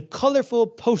 there is a colorful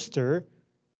poster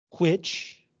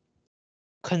which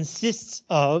consists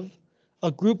of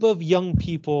a group of young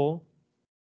people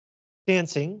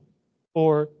dancing,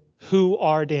 or who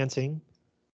are dancing,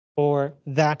 or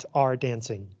that are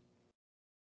dancing.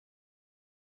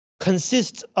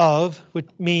 Consists of, which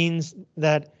means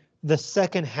that the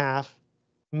second half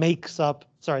makes up,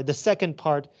 sorry, the second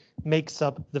part makes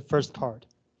up the first part.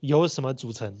 由什么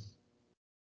组成?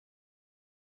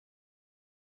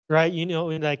 Right, you know,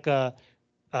 like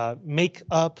make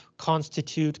up,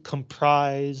 constitute,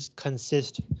 comprise,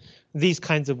 consist, these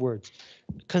kinds of words.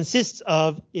 Consists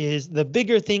of is the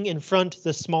bigger thing in front,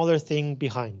 the smaller thing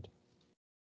behind.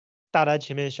 大的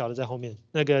前面，小的在后面，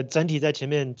那个整体在前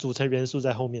面，组成元素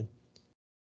在后面。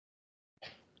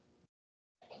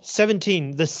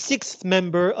17. The sixth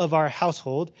member of our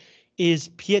household is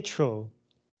Pietro,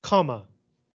 comma,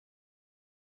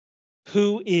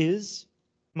 who is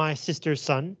my sister's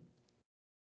son.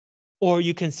 Or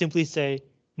you can simply say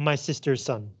my sister's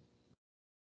son.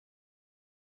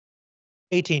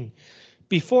 18.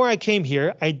 Before I came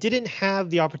here, I didn't have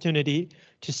the opportunity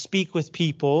to speak with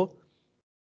people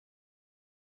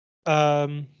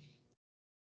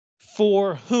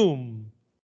for whom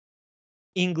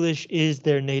English is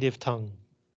their native tongue.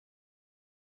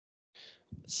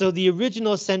 So the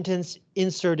original sentence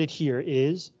inserted here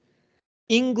is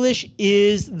English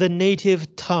is the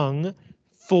native tongue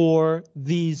for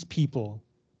these people.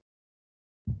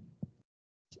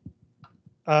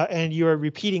 And you're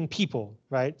repeating people,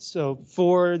 right? So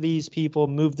for these people,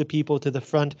 move the people to the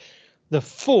front. The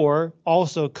for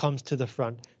also comes to the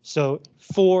front. So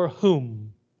for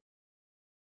whom?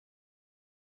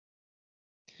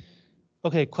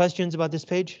 Okay, questions about this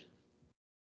page?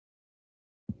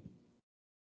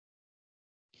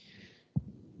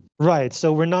 Right,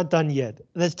 so we're not done yet.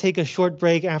 Let's take a short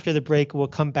break. After the break, we'll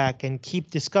come back and keep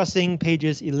discussing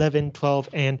pages 11, 12,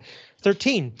 and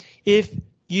 13. If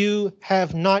you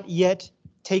have not yet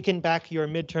taken back your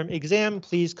midterm exam,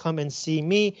 please come and see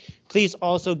me. Please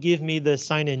also give me the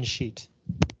sign-in sheet.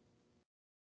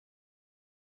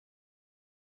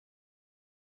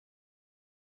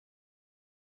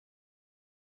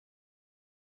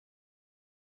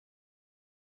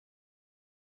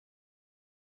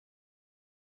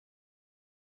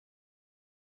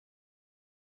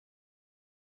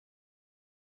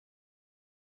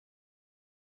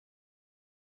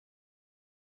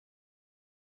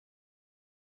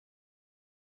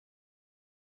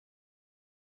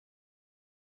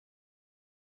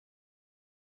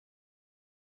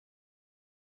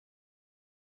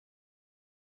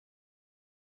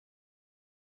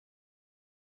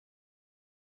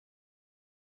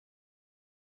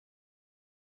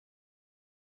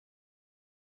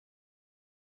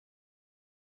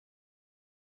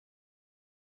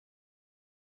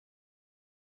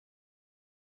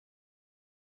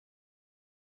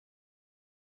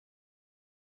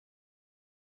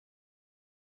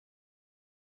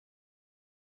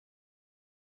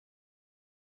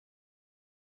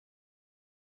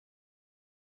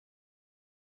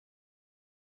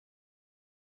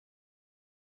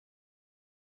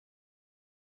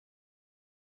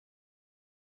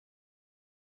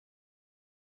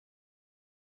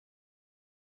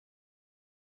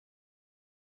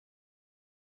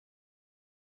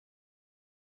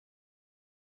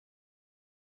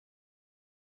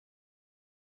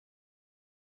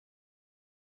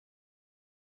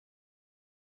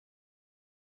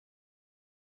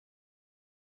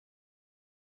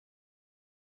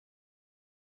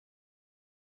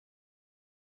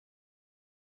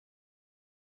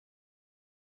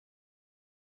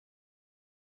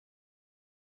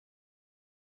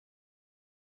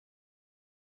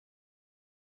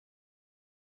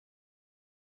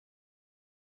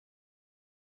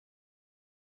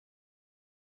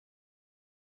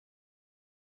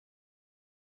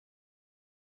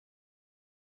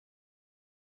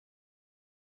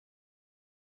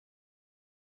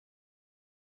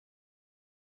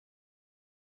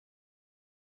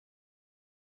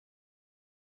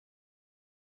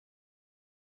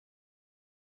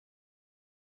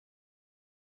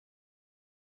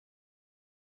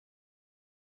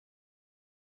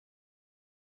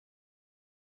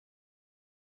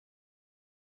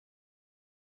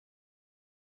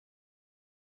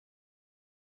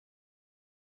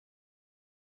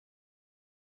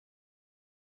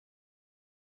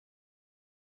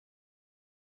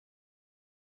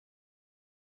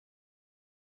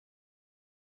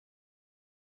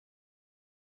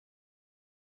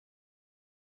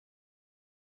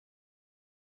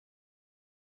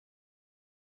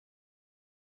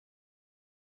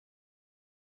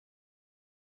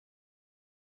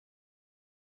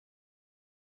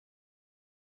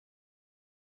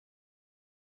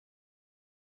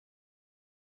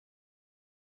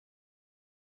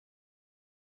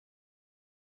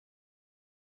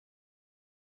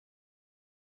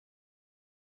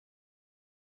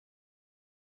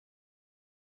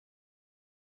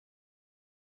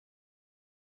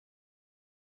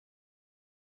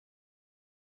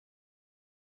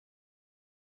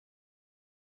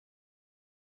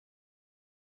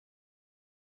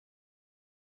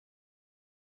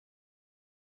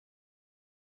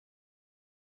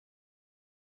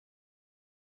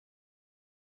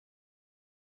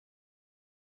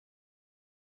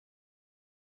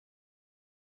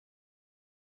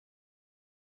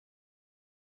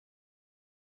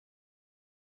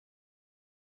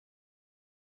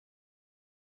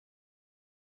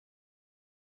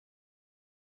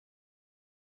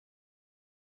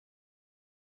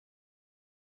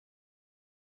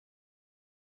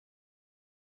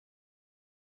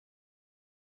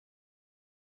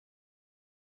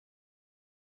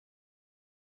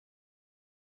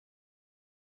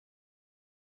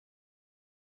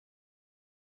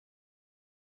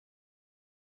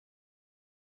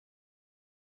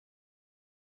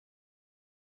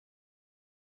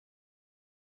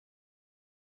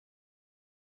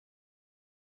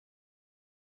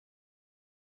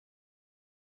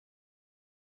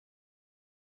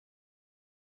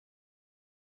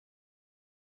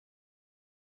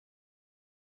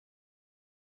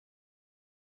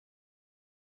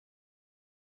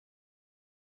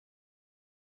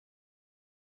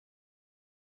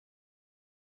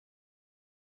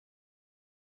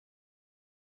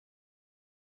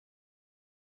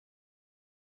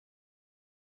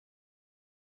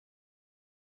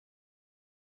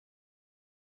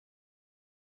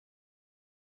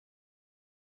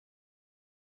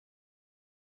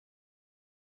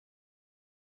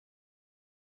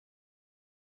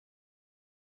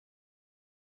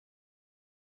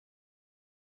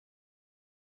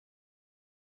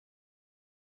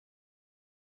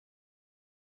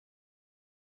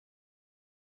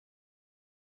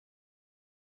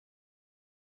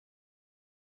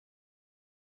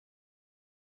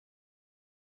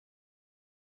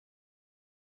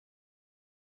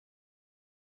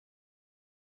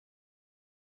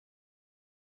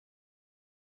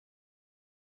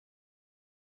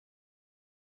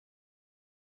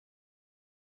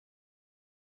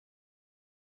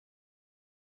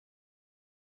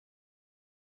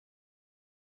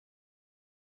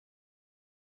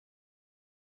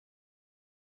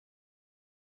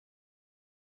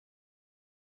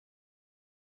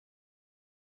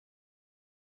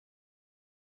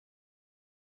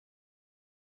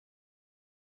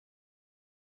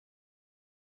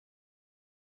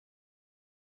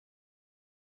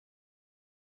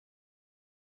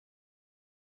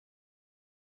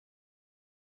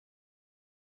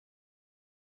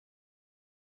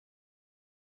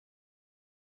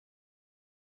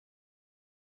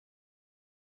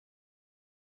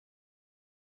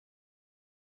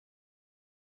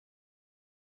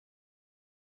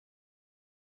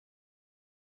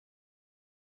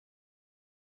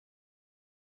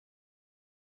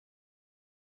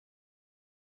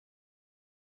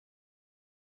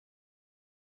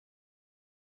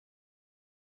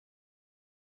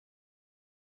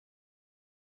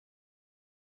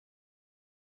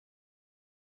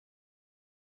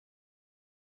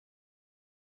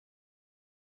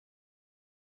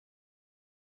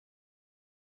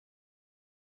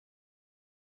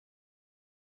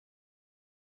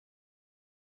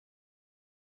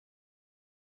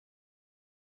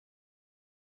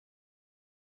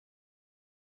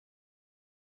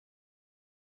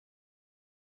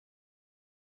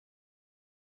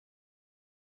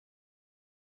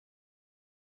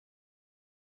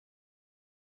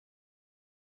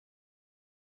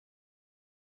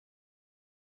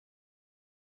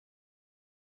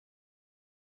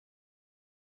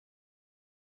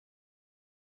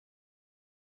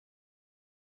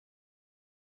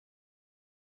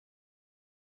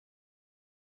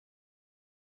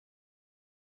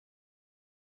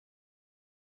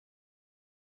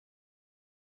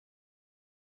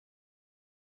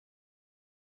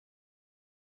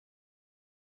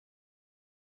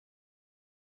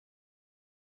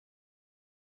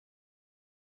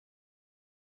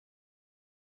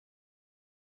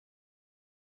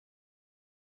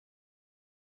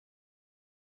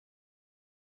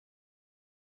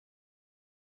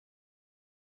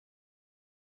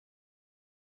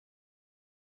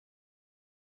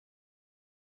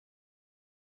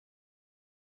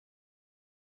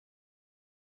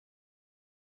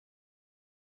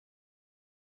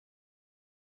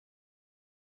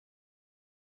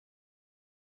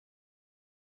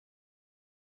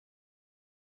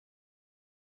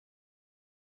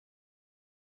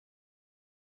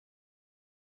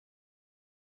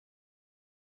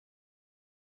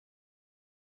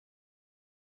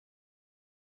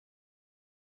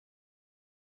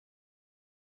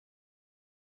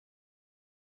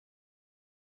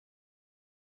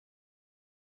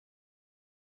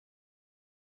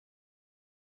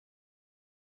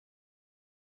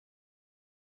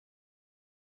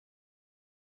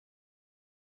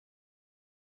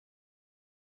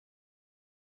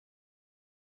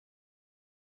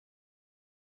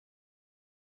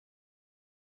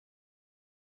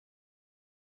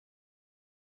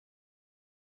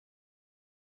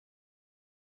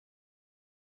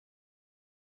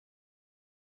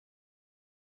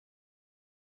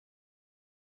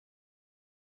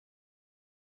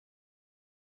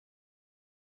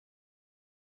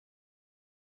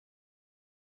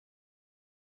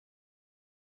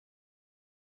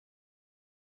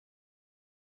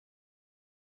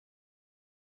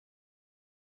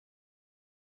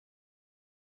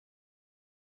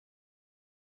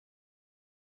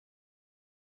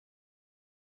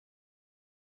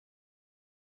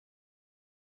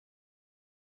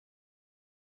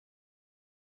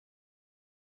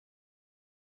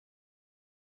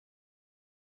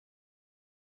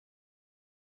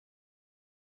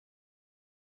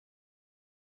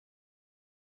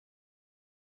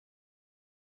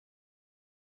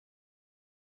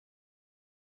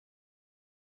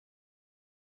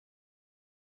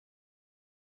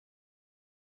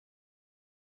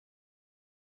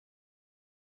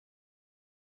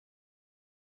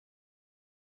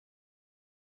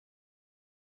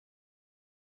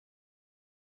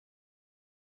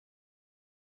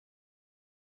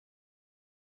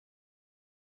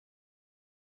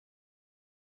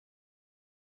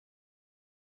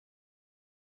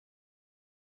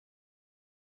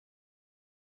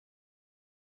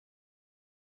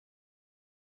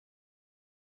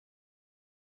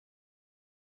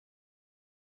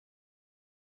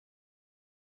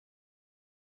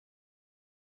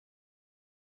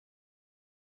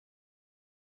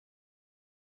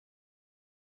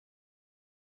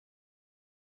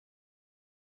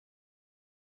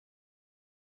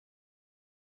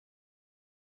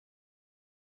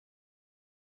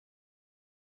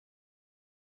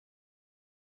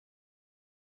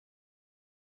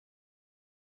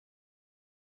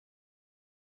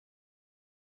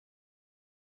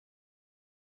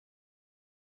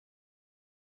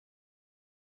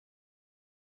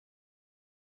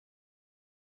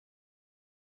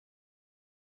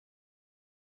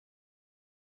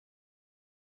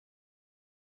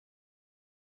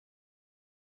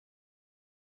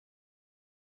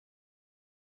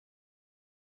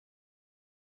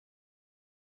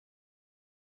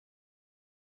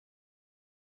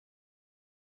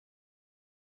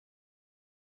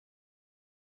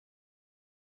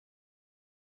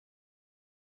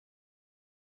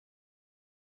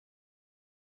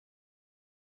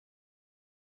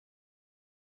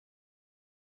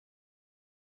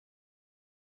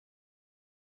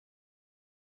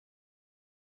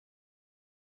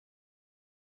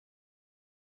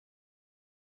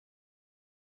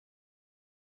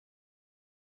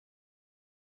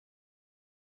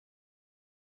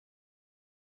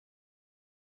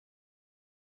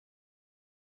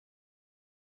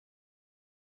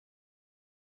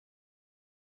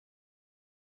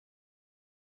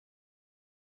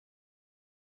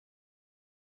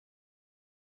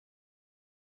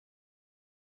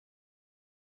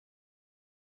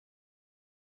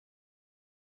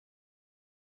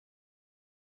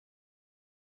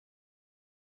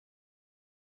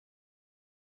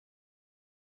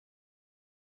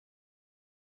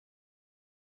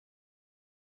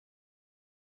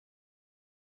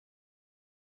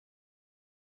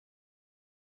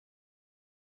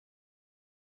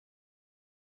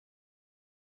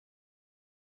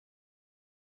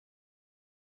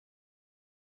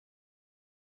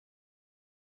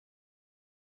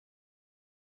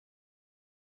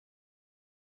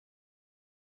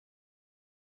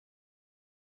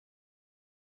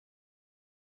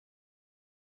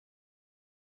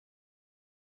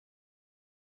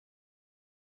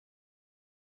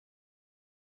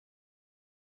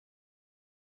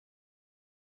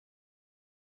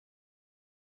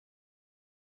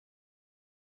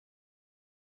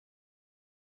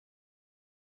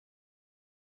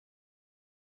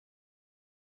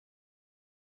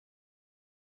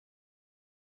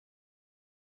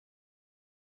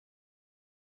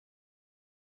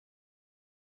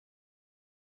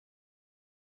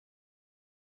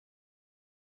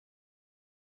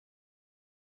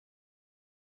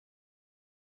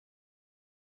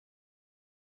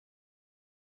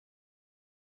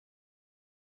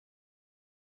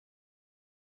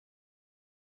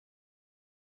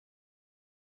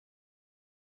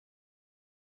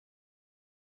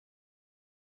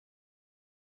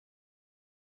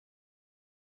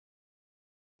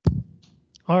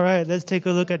 All right, let's take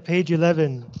a look at page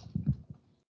 11.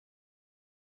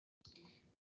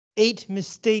 8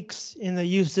 mistakes in the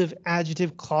use of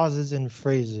adjective clauses and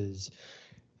phrases.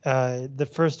 The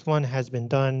first one has been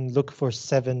done. Look for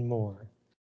 7 more.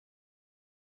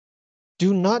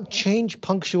 Do not change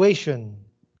punctuation.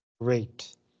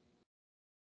 Great.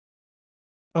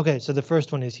 Okay, so the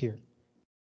first one is here.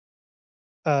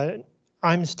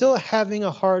 I'm still having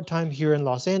a hard time here in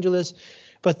Los Angeles,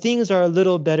 but things are a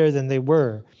little better than they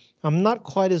were. I'm not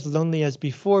quite as lonely as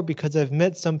before because I've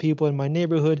met some people in my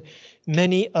neighborhood,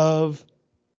 many of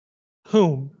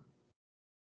whom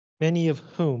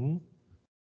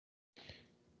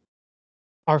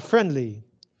are friendly,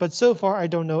 but so far I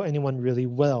don't know anyone really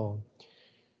well.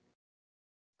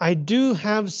 I do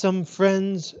have some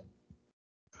friends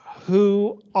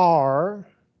who are.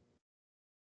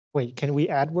 Wait, can we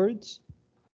add words?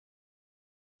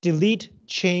 Delete,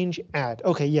 change, add.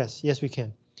 Okay, yes, we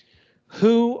can.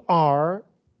 Who are,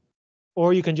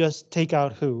 or you can just take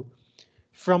out who,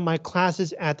 from my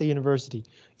classes at the university.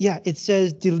 Yeah, it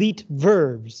says delete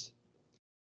verbs.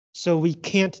 So we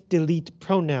can't delete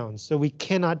pronouns. So we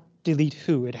cannot delete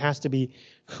who. It has to be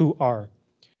who are.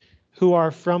 Who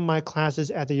are from my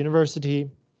classes at the university.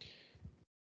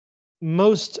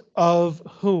 Most of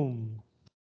whom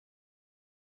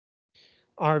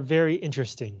are very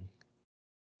interesting.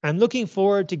 I'm looking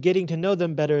forward to getting to know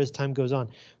them better as time goes on.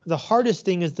 The hardest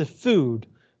thing is the food,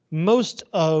 most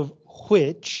of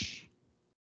which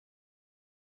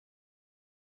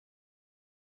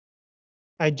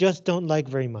I just don't like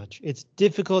very much. It's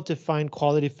difficult to find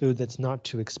quality food that's not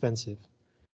too expensive.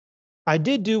 I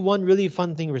did do one really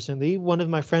fun thing recently. One of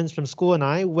my friends from school and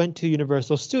I went to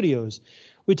Universal Studios.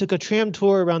 We took a tram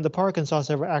tour around the park and saw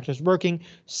several actors working,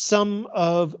 some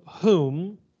of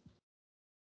whom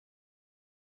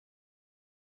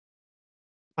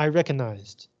I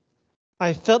recognized.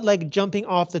 I felt like jumping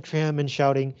off the tram and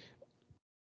shouting,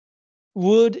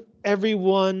 would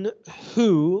everyone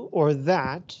who or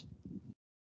that,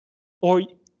 or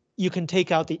you can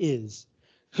take out the is.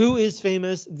 Who is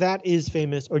famous, that is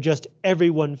famous, or just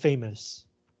everyone famous.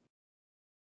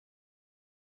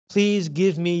 Please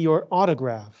give me your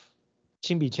autograph.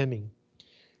 亲笔签名.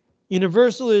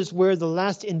 Universal is where the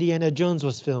last Indiana Jones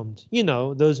was filmed. You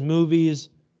know, those movies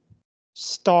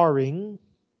starring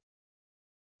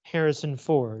Harrison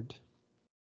Ford.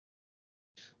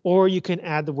 Or you can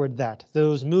add the word that.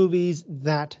 Those movies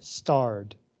that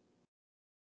starred.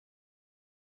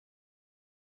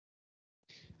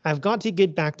 I've got to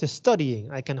get back to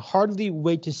studying. I can hardly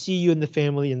wait to see you and the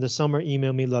family in the summer.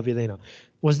 Email me, love you, Elena.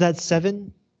 Was that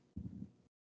 7?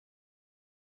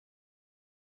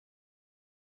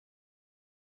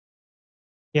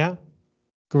 Yeah,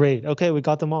 great. Okay, we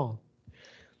got them all.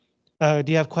 Do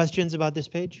you have questions about this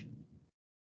page?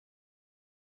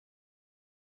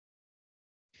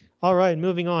 All right,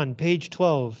 moving on. Page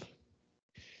 12.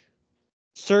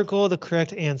 Circle the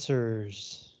correct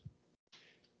answers.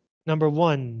 Number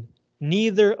 1,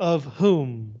 neither of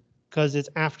whom, because it's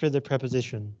after the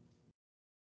preposition.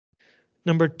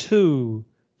 Number 2,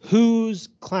 whose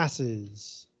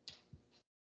classes.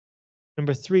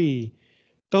 Number 3,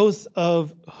 both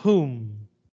of whom.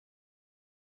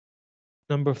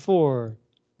 Number 4,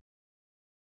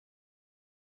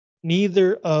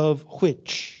 neither of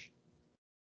which.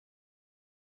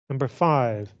 Number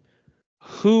 5,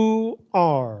 who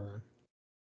are.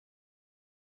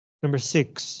 Number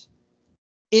 6,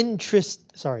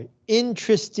 interested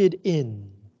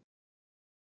in.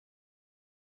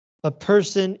 A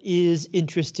person is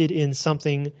interested in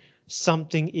something,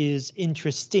 something is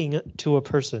interesting to a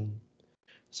person.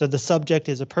 So the subject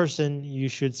is a person, you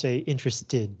should say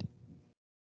interested.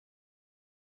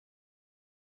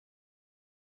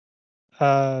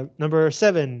 Number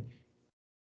 7,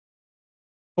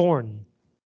 born.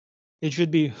 It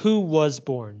should be who was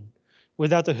born.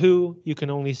 Without the who, you can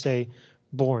only say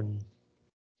born.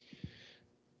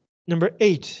 Number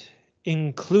 8,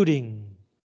 including.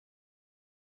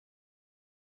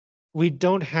 We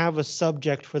don't have a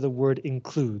subject for the word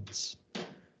includes.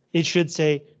 It should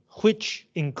say which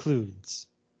includes.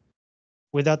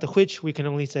 Without the which, we can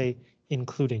only say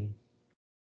including.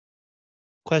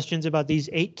 Questions about these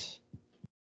 8?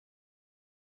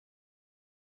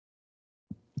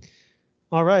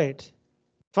 All right.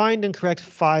 Find and correct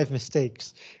 5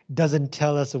 mistakes. Doesn't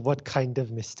tell us what kind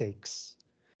of mistakes.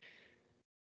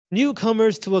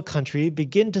 Newcomers to a country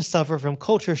begin to suffer from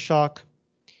culture shock,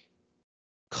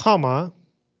 comma,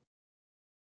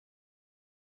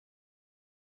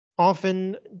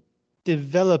 often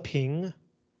developing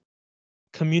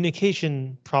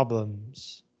communication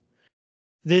problems.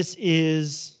 This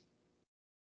is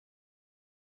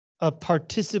a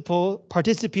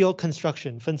participial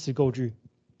construction, 分词构句.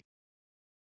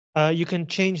 You can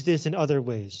change this in other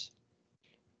ways.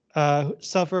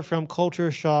 Suffer from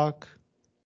culture shock.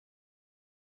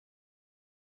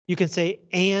 You can say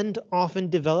and often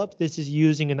develop. This is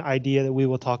using an idea that we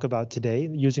will talk about today,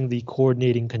 using the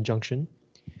coordinating conjunction.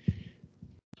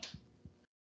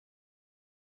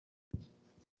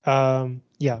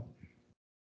 Yeah.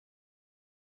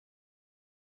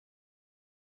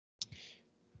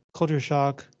 Culture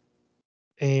shock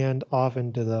and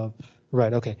often develop.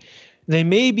 Right, okay. They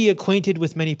may be acquainted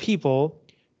with many people,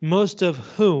 most of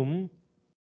whom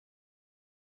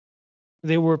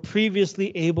they were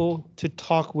previously able to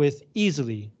talk with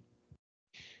easily.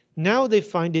 Now they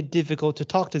find it difficult to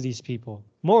talk to these people.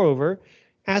 Moreover,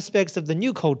 aspects of the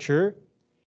new culture,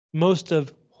 most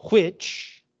of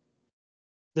which,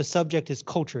 the subject is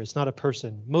culture, it's not a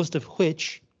person, most of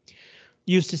which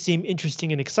used to seem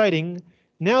interesting and exciting,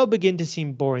 now begin to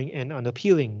seem boring and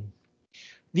unappealing.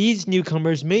 These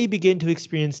newcomers may begin to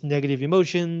experience negative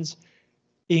emotions,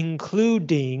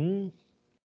 including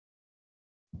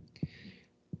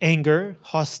anger,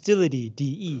 hostility,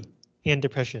 DE, and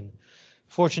depression.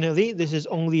 Fortunately, this is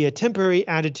only a temporary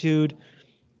attitude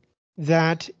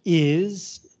that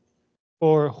is,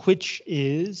 or which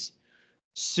is,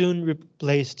 soon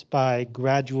replaced by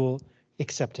gradual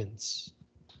acceptance.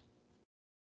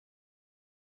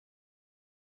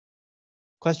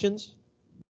 Questions?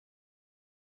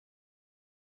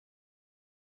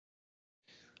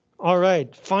 All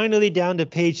right, finally down to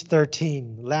page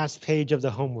 13, last page of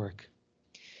the homework.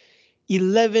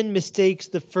 11 mistakes,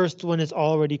 the first one is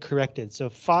already corrected. So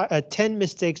 10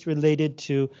 mistakes related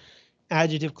to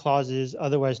adjective clauses,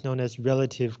 otherwise known as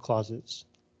relative clauses.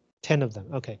 10 of them,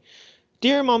 okay.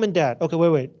 Dear mom and dad, okay,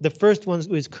 wait. The first one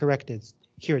is corrected.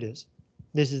 Here it is.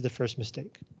 This is the first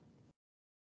mistake.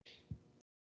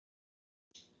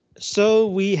 So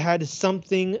we had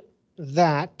something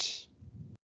that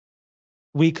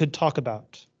we could talk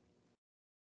about.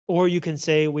 Or you can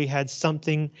say we had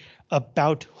something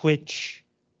about which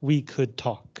we could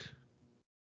talk.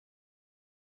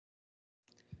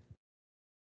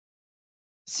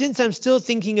 Since I'm still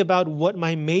thinking about what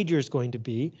my major is going to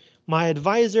be, my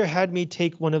advisor had me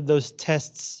take one of those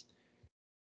tests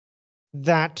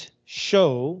that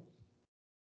show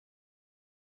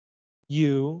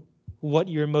you what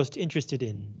you're most interested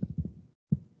in.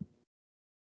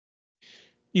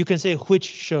 You can say which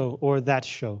show or that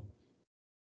show.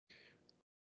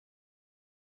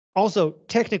 Also,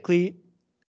 technically,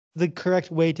 the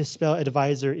correct way to spell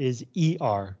advisor is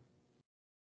ER.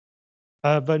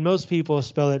 But most people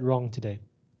spell it wrong today.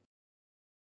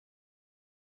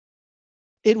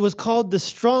 It was called the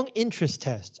strong interest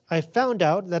test. I found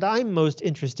out that I'm most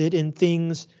interested in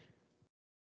things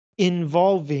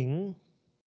involving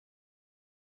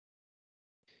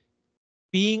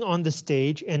being on the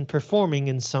stage and performing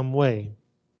in some way,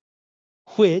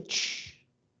 which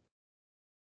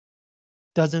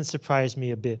doesn't surprise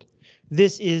me a bit.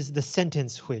 This is the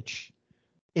sentence which.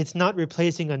 It's not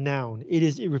replacing a noun. It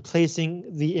is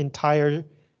replacing the entire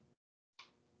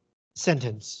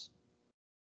sentence.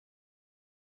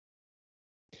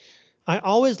 I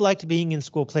always liked being in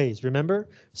school plays, remember?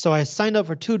 So I signed up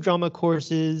for 2 drama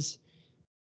courses,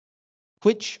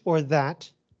 which or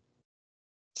that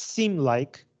seem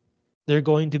like they're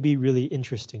going to be really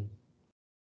interesting.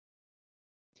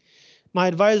 My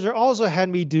advisor also had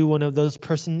me do one of those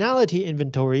personality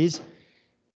inventories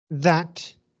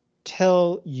that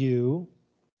tell you,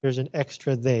 there's an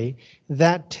extra they,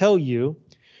 that tell you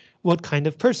what kind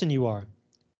of person you are.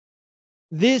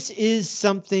 This is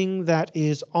something that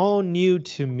is all new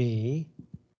to me.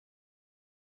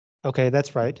 Okay,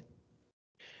 that's right.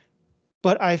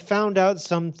 But I found out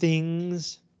some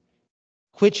things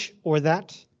which or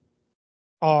that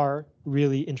are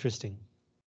really interesting.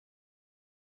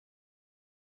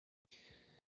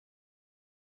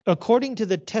 According to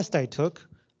the test I took,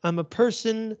 I'm a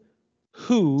person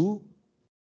who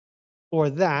or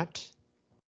that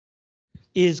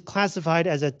is classified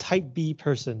as a type B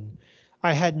person.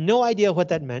 I had no idea what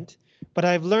that meant, but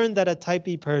I've learned that a type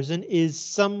B person is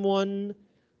someone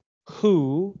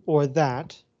who or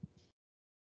that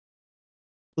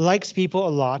likes people a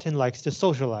lot and likes to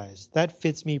socialize. That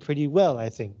fits me pretty well, I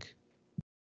think.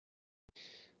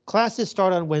 Classes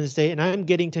start on Wednesday and I'm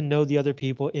getting to know the other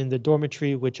people in the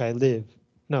dormitory which I live.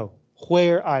 No,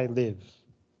 where I live.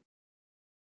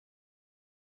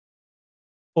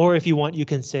 Or if you want, you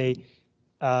can say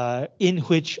in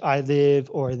which I live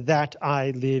or that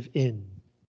I live in.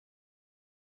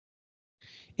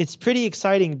 It's pretty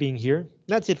exciting being here.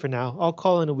 That's it for now. I'll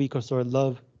call in a week or so.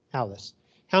 Love, Alice.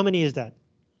 How many is that?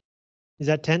 Is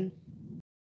that 10?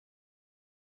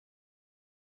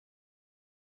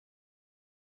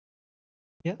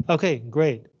 Yeah, okay,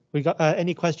 great. We got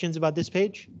any questions about this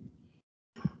page?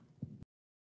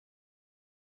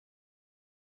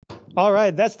 All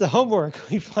right, that's the homework.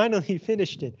 We finally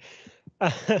finished it.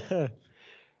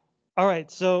 All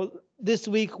right, so this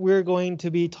week we're going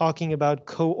to be talking about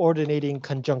coordinating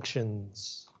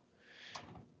conjunctions.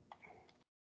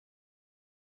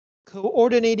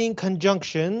 Coordinating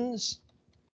conjunctions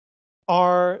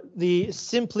are the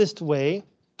simplest way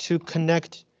to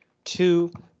connect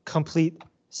two complete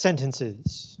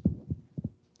sentences.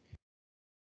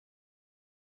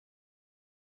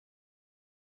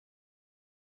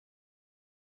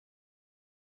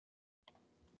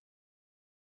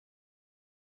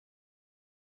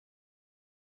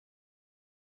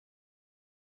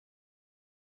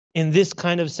 In this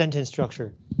kind of sentence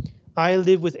structure, I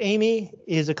live with Amy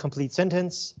is a complete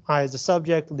sentence. I as the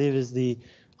subject, live as the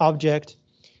object.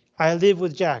 I live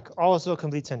with Jack, also a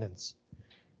complete sentence.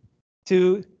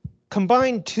 To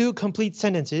combine two complete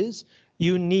sentences,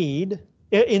 you need,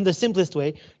 in the simplest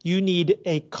way, you need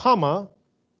a comma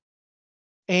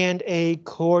and a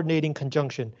coordinating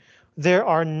conjunction. There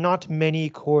are not many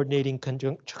coordinating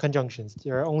conjunctions.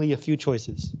 There are only a few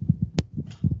choices.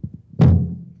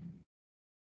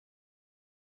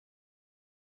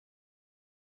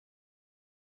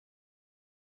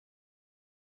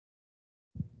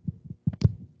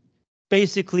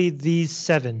 Basically, these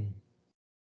 7.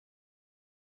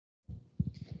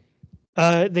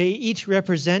 They each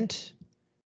represent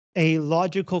a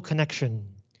logical connection.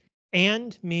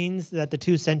 And means that the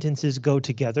two sentences go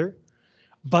together.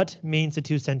 But means the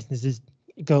two sentences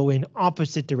go in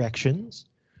opposite directions.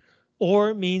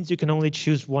 Or means you can only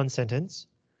choose one sentence.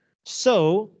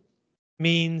 So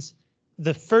means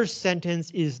the first sentence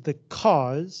is the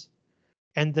cause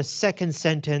and the second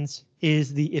sentence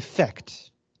is the effect.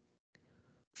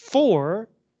 For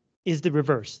is the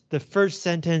reverse. The first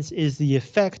sentence is the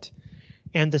effect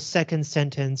and the second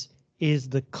sentence is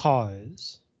the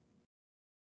cause.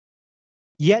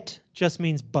 Yet just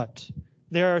means but.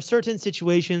 There are certain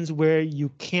situations where you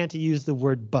can't use the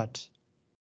word but.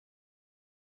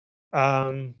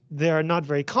 There are not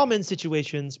very common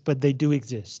situations, but they do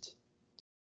exist.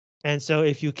 And so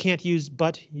if you can't use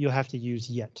but, you have to use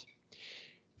yet.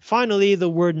 Finally, the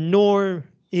word nor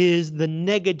is the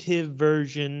negative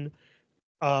version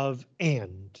of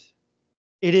and.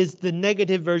 It is the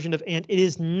negative version of and. It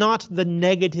is not the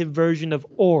negative version of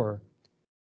or.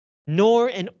 Nor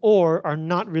and or are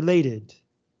not related.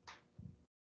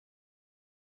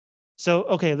 So,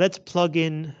 okay, let's plug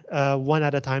in one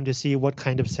at a time to see what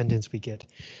kind of sentence we get.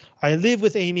 I live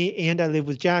with Amy and I live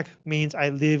with Jack means I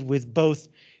live with both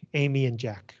Amy and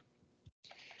Jack.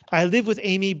 I live with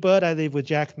Amy, but I live with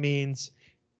Jack means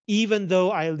even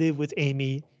though I live with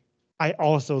Amy, I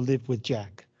also live with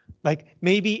Jack. Like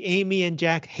maybe Amy and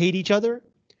Jack hate each other.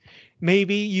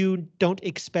 Maybe you don't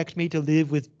expect me to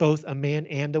live with both a man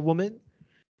and a woman.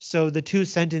 So the two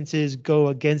sentences go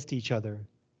against each other.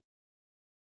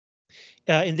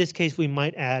 In this case, we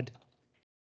might add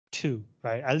 2,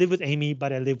 right? I live with Amy,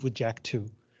 but I live with Jack too.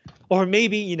 Or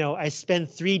maybe, you know, I spend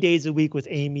 3 days a week with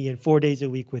Amy and 4 days a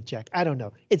week with Jack. I don't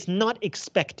know. It's not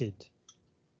expected.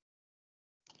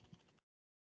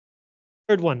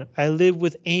 Third one, I live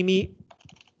with Amy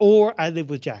or I live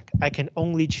with Jack. I can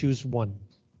only choose one.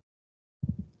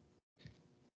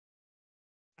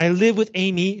 I live with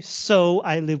Amy, so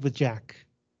I live with Jack.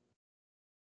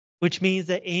 Which means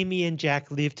that Amy and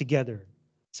Jack live together.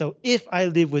 So if I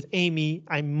live with Amy,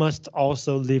 I must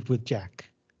also live with Jack.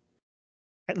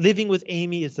 Living with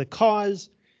Amy is the cause.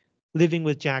 Living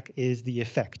with Jack is the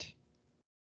effect.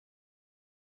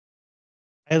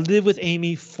 I live with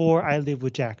Amy for I live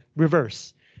with Jack.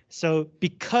 Reverse. So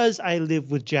because I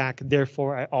live with Jack,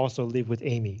 therefore I also live with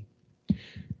Amy.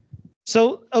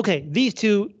 So, okay, these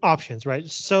two options, right?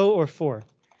 So or for.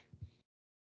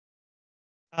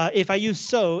 If I use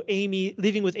so, Amy,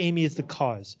 living with Amy is the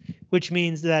cause, which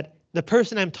means that the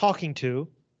person I'm talking to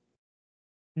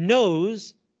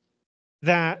knows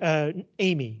that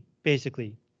Amy,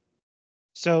 basically.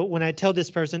 So when I tell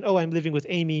this person, oh, I'm living with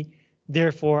Amy,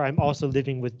 therefore I'm also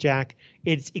living with Jack,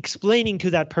 it's explaining to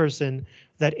that person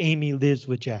that Amy lives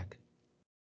with Jack.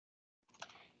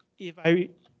 If I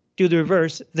do the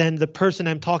reverse, then the person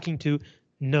I'm talking to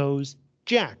knows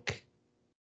Jack.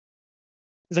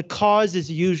 The cause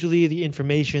is usually the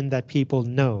information that people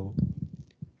know.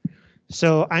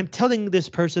 So I'm telling this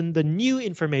person the new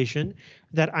information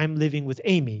that I'm living with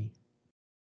Amy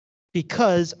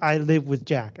because I live with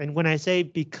Jack. And when I say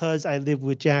because I live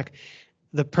with Jack,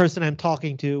 the person I'm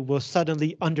talking to will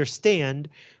suddenly understand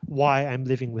why I'm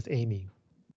living with Amy.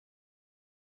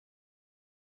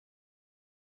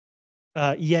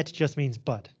 Yet just means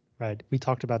but, right? We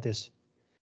talked about this.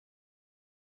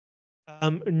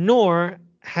 Nor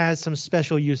has some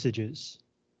special usages.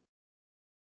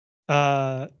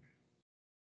 It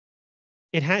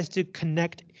has to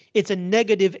connect. It's a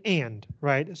negative and,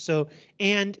 right? So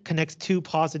and connects two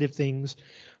positive things,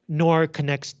 nor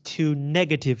connects two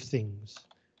negative things.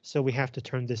 So we have to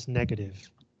turn this negative.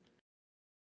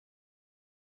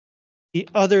 The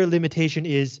other limitation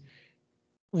is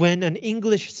when an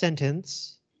English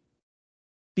sentence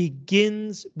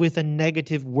begins with a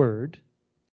negative word,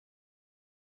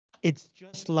 it's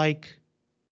just like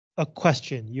a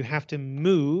question. You have to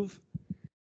move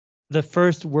the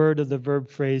first word of the verb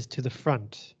phrase to the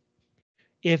front.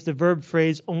 If the verb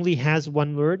phrase only has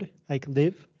one word, like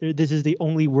live, this is the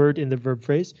only word in the verb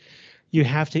phrase, you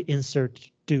have to insert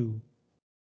do.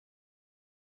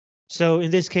 So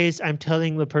in this case, I'm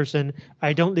telling the person,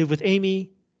 I don't live with Amy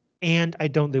and I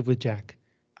don't live with Jack.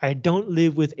 I don't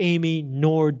live with Amy,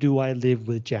 nor do I live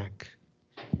with Jack.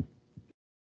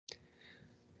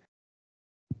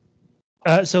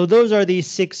 So those are the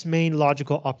 6 main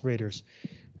logical operators.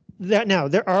 Now,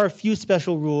 there are a few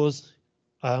special rules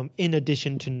in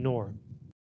addition to nor.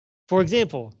 For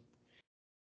example,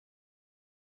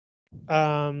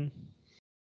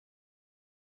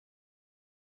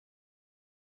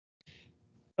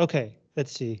 okay,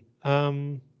 let's see.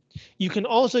 You can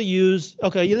also use,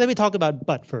 okay, let me talk about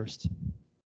but first.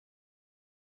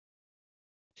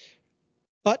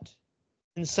 But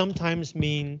can sometimes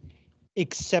mean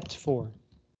except for.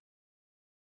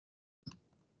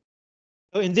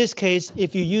 So in this case,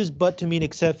 if you use but to mean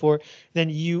except for, then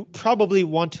you probably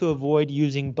want to avoid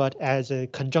using but as a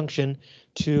conjunction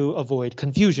to avoid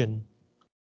confusion.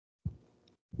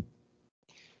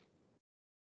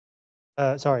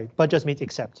 Sorry, but just means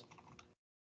except.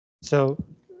 So,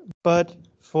 but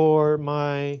for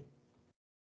my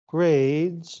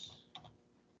grades,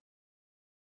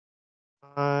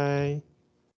 I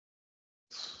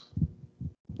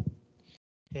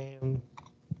am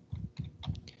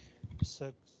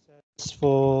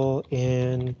successful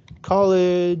in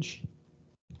college,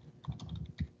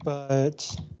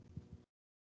 but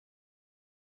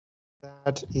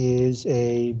that is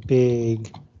a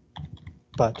big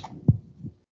but.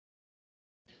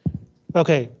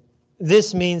 Okay,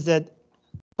 this means that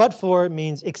but for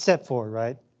means except for,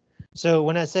 right? So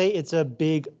when I say it's a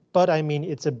big but, I mean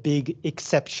it's a big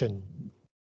exception.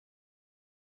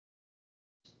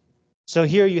 So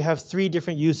here you have 3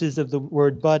 different uses of the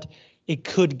word but. It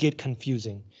could get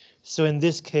confusing. So in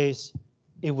this case,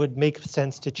 it would make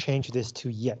sense to change this to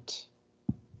yet.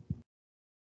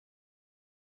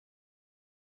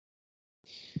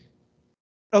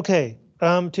 Okay,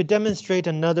 to demonstrate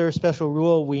another special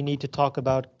rule, we need to talk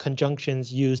about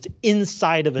conjunctions used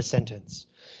inside of a sentence.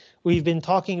 We've been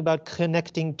talking about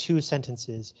connecting 2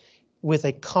 sentences with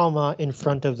a comma in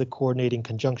front of the coordinating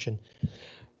conjunction.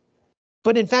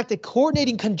 But in fact, a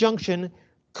coordinating conjunction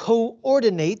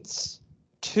coordinates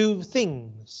 2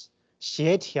 things.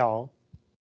 协调.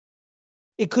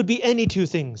 It could be any 2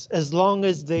 things as long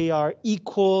as they are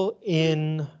equal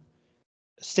in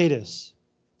status.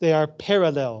 They are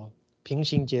parallel. 平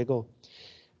行结构.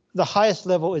 The highest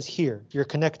level is here. You're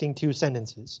connecting 2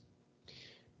 sentences.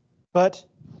 But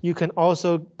you can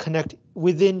also connect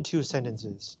within 2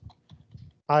 sentences.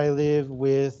 I live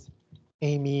with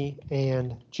Amy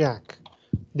and Jack.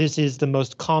 This is the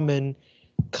most common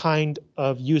kind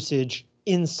of usage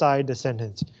inside the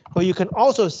sentence. But you can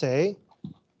also say,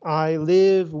 I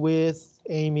live with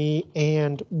Amy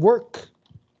and work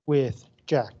with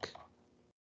Jack.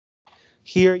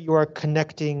 Here you are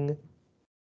connecting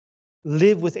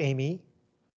live with Amy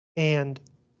and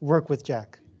work with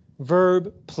Jack.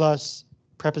 Verb plus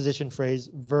preposition phrase,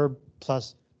 verb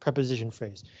plus preposition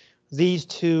phrase. These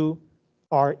 2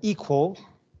 are equal,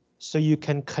 so you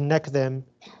can connect them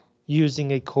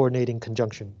using a coordinating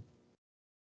conjunction.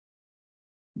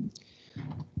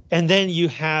 And then you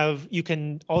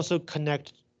can also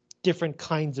connect different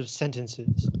kinds of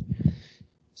sentences.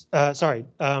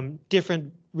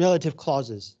 Different relative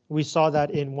clauses. We saw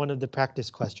that in one of the practice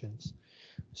questions.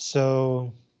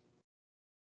 So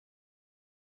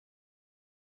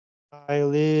I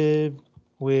live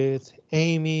with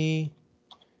Amy,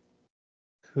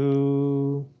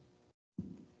 who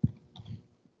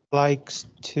likes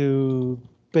to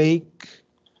bake,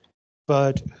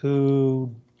 but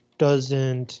who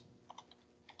doesn't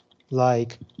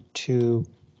like to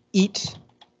eat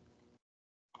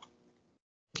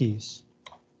cookies.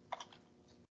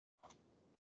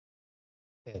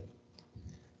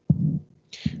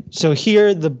 So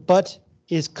here the but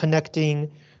is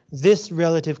connecting this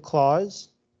relative clause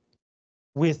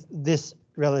with this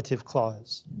relative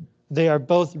clause. They are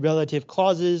both relative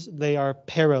clauses, they are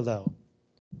parallel.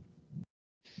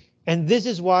 And this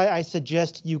is why I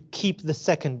suggest you keep the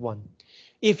second one.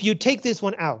 If you take this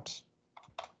one out,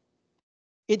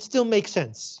 it still makes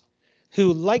sense.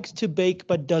 Who likes to bake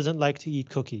but doesn't like to eat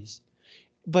cookies.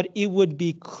 But it would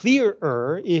be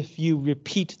clearer if you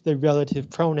repeat the relative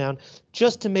pronoun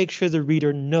just to make sure the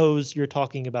reader knows you're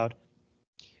talking about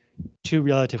two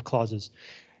relative clauses.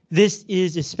 This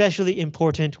is especially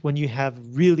important when you have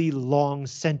really long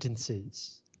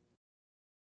sentences.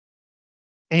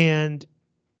 And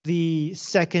the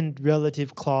second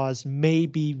relative clause may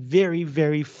be very,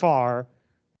 very far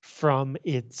from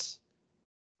its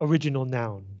original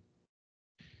noun.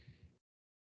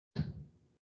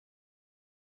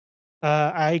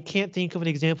 I can't think of an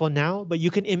example now, but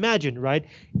you can imagine, right?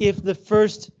 If the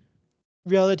first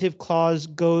relative clause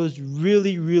goes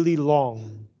really, really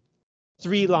long,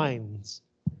 3 lines,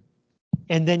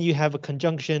 and then you have a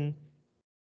conjunction,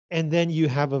 and then you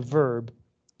have a verb,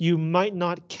 you might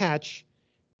not catch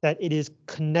that it is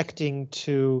connecting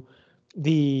to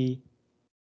the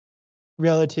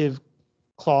relative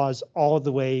clause all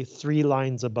the way 3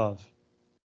 lines above.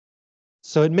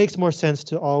 So it makes more sense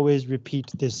to always repeat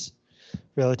this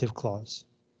relative clause.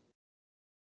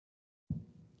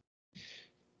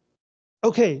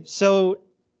 Okay, so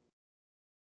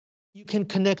you can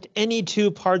connect any two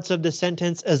parts of the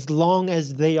sentence as long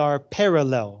as they are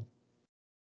parallel.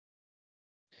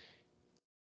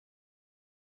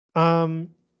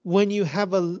 When you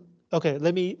have okay,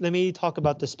 let me talk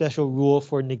about the special rule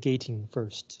for negating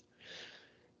first.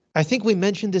 I think we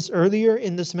mentioned this earlier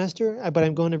in the semester, but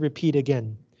I'm going to repeat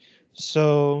again.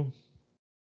 So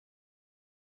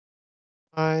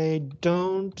I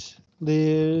don't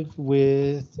live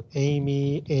with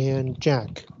Amy and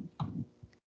Jack.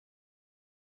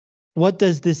 What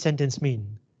does this sentence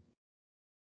mean?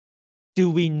 Do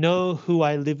we know who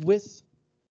I live with?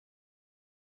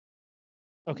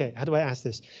 Okay, how do I ask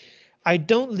this? I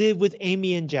don't live with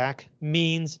Amy and Jack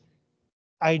means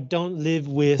I don't live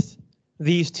with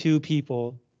these two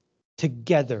people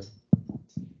together.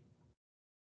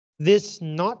 This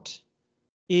not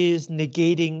is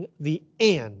negating the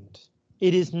and.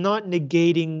 It is not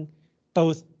negating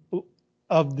both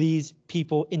of these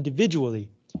people individually.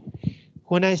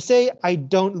 When I say I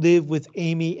don't live with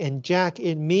Amy and Jack,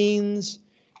 it means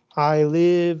I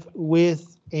live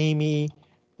with Amy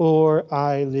or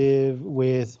I live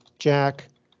with Jack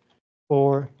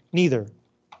or neither.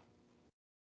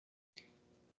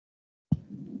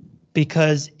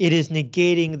 Because it is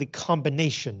negating the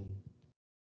combination.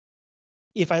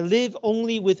 If I live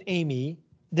only with Amy,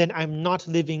 then I'm not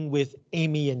living with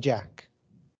Amy and Jack.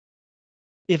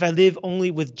 If I live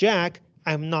only with Jack,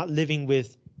 I'm not living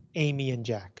with Amy and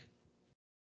Jack.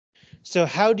 So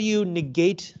how do you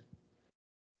negate?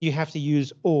 You have to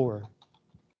use or.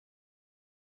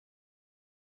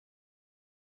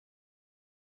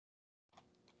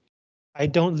 I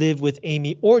don't live with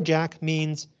Amy or Jack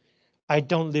means I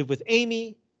don't live with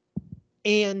Amy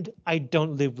and I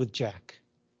don't live with Jack.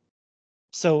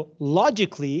 So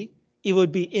logically, it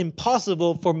would be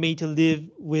impossible for me to live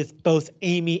with both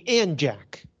Amy and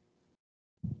Jack.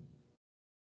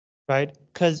 Right?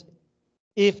 Because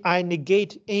if I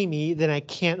negate Amy, then I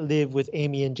can't live with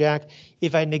Amy and Jack.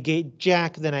 If I negate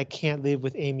Jack, then I can't live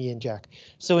with Amy and Jack.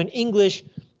 So in English,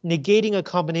 negating a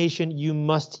combination, you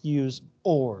must use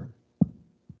or.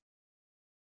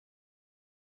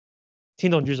 听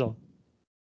懂举手.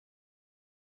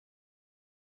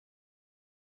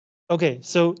 Okay,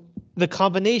 so the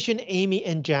combination Amy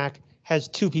and Jack has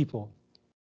two people.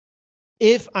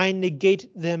 If I negate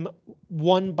them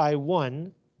one by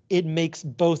one, it makes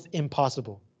both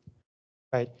impossible.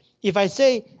 Right? If I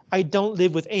say I don't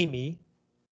live with Amy,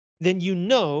 then you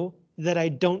know that I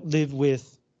don't live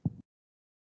with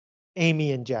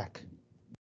Amy and Jack.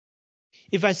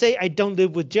 If I say I don't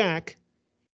live with Jack,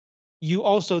 you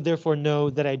also therefore know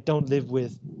that I don't live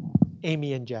with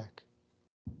Amy and Jack.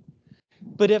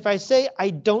 But if I say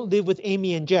I don't live with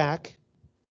Amy and Jack,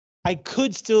 I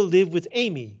could still live with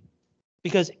Amy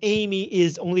because Amy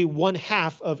is only one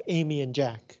half of Amy and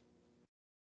Jack.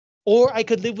 Or I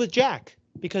could live with Jack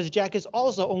because Jack is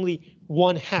also only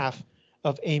one half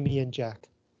of Amy and Jack.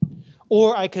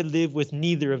 Or I could live with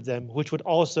neither of them, which would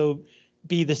also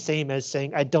be the same as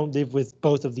saying I don't live with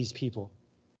both of these people.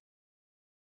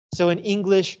 So in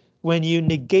English, when you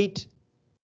negate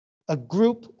a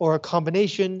group or a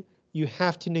combination, you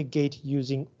have to negate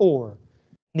using or.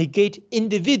 Negate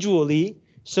individually,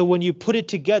 So when you put it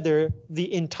together,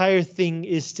 the entire thing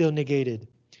is still negated.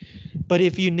 But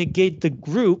if you negate the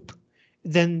group,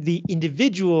 then the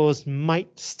individuals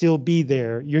might still be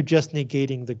there. You're just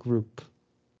negating the group.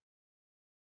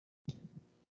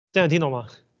 这样听懂吗?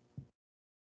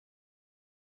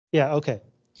 Yeah, okay.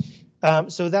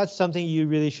 So that's something you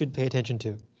really should pay attention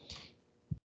to.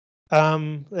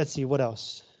 Let's see, what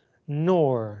else?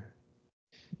 Nor.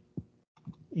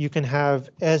 You can have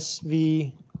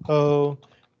SVO,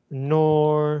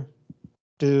 nor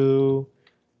do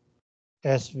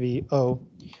SVO.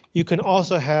 You can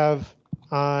also have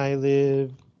I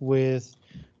live with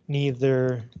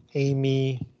neither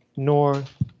Amy nor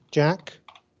Jack.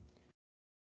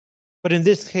 But in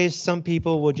this case, some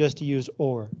people will just use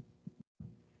or.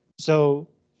 So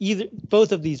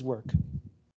both of these work.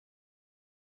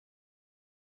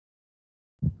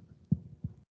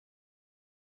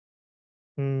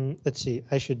 Let's see,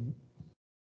 I should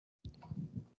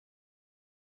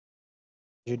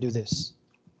do this.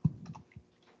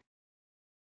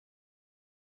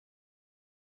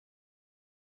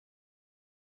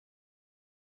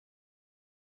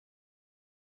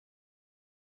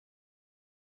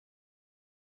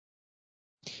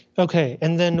 Okay,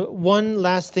 and then one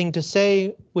last thing to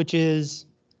say, which is,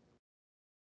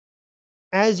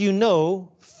 as you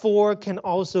know, for can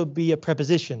also be a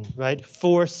preposition, right?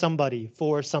 For somebody,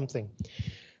 for something.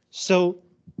 So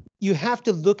you have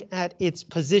to look at its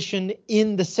position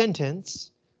in the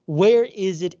sentence. Where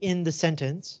is it in the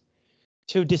sentence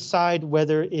to decide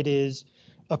whether it is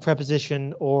a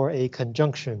preposition or a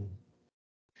conjunction?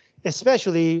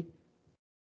 Especially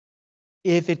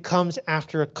if it comes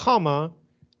after a comma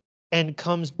and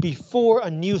comes before a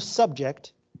new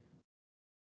subject,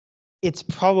 it's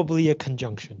probably a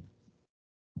conjunction.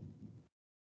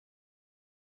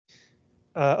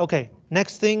 Okay,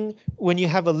 next thing, when you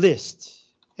have a list,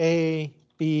 A,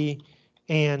 B,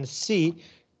 and C,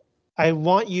 I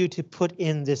want you to put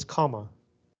in this comma.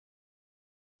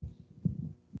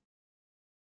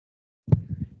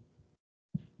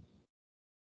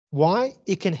 Why?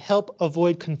 It can help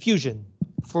avoid confusion.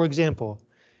 For example,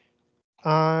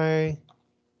 I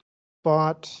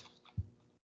bought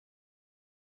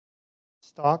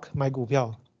stock, 买股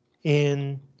票,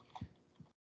 in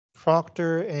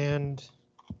Procter and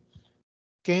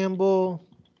Gamble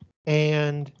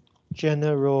and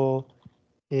General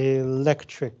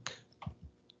Electric.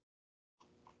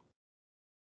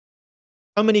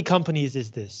 How many companies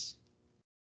is this?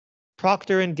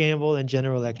 Procter and Gamble and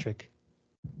General Electric.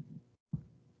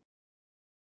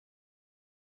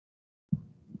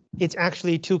 It's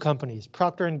actually two companies.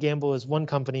 Procter and Gamble is one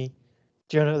company.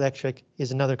 General Electric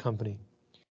is another company.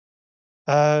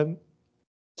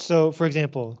 So for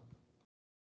example,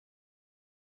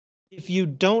 if you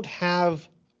don't have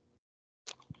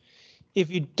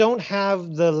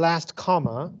the last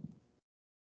comma,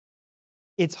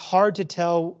 it's hard to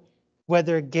tell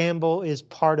whether Gamble is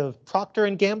part of Procter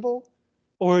and Gamble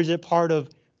or is it part of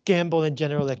Gamble and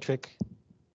General Electric.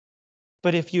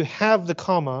 But if you have the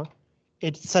comma,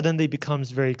 it suddenly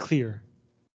becomes very clear.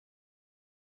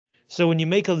 So when you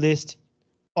make a list,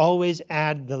 always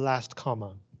add the last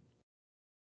comma.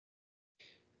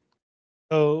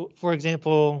 So for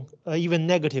example, even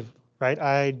negative, right?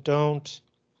 I don't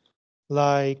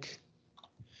like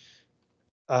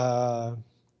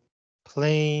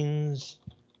planes,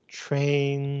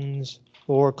 trains,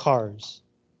 or cars.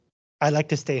 I like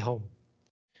to stay home,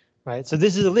 right? So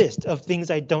this is a list of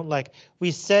things I don't like. We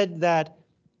said that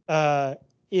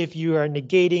if you are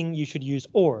negating, you should use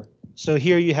or. So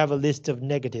here you have a list of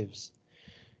negatives.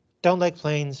 Don't like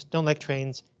planes, don't like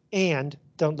trains, and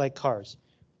don't like cars.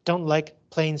 Don't like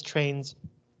planes, trains,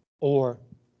 or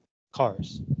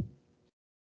cars.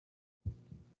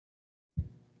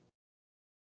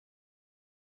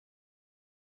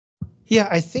 Yeah,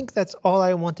 I think that's all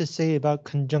I want to say about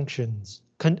conjunctions,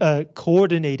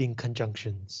 coordinating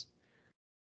conjunctions.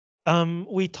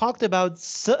 We talked about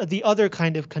the other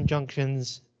kind of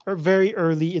conjunctions very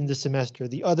early in the semester.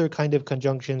 The other kind of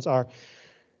conjunctions are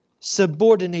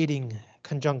subordinating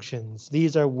conjunctions.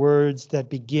 These are words that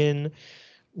begin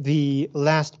the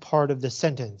last part of the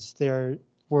sentence. They're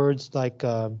words like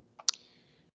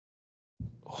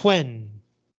when,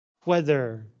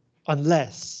 whether,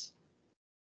 unless,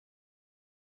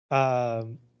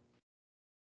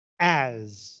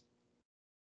 as,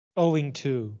 owing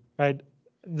to, right?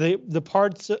 The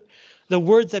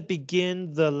words that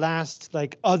begin the last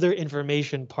like other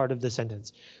information part of the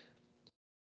sentence.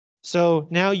 So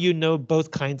now you know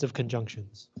both kinds of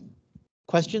conjunctions.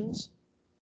 Questions?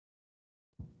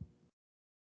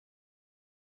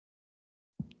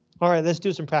 All right, let's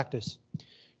do some practice.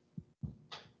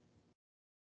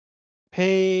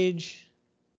 Page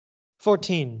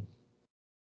 14.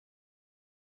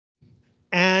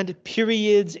 Add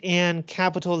periods and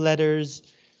capital letters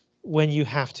when you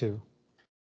have to.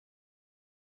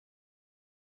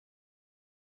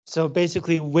 So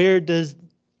basically, where does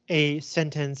a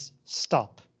sentence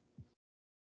stop?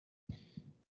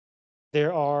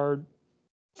 There are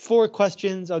 4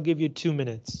 questions. I'll give you 2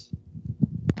 minutes.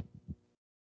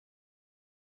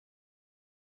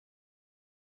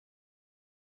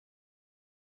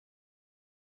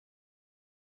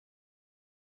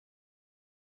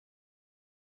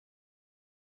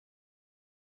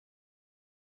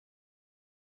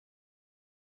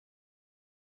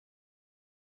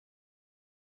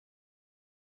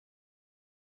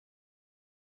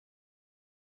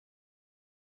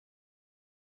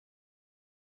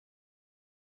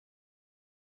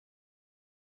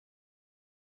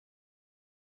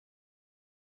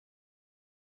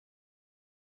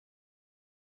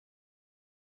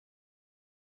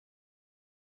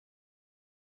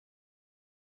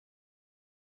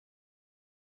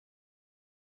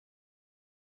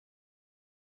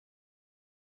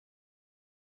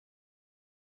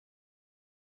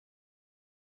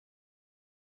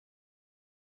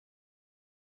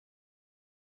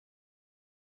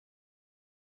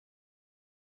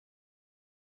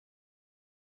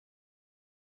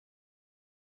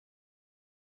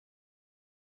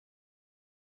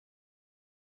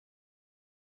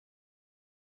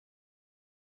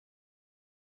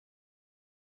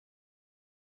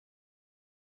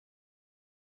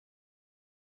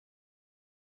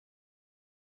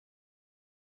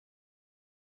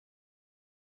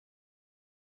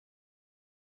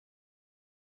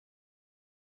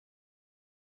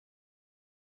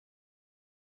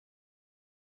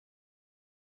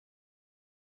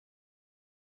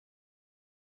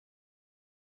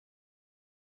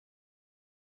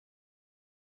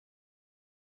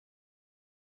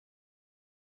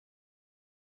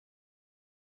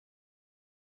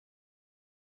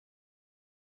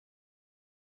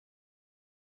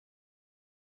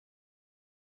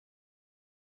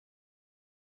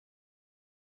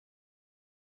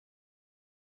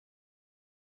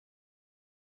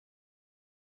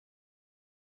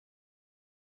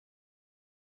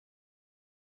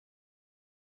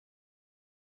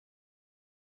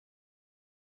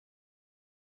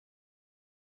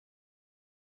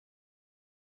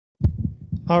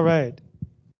 All right.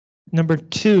 Number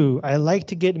 2, I like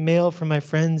to get mail from my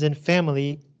friends and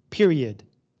family, period.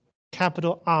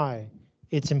 Capital I.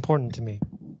 It's important to me.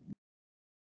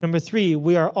 Number 3,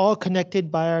 we are all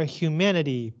connected by our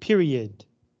humanity, period.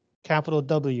 Capital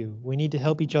W. We need to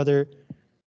help each other,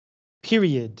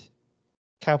 period.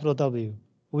 Capital W.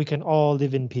 We can all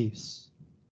live in peace.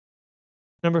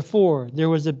 Number 4, there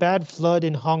was a bad flood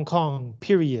in Hong Kong,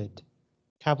 period.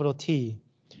 Capital T.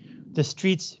 The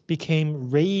streets became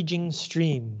raging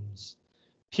streams,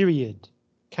 period.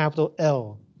 Capital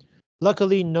L.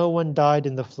 Luckily, no one died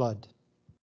in the flood.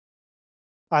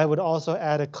 I would also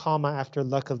add a comma after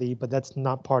luckily, but that's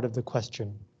not part of the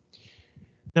question.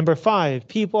 Number 5,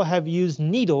 people have used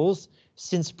needles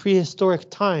since prehistoric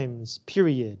times,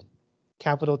 period.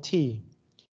 Capital T.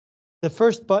 The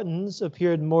first buttons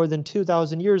appeared more than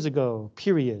 2,000 years ago,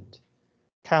 period.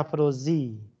 Capital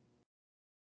Z.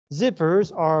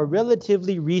 Zippers are a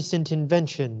relatively recent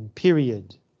invention,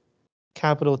 period.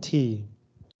 Capital T.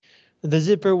 The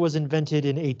zipper was invented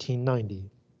in 1890.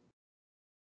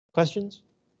 Questions?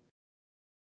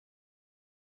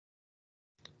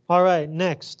 All right,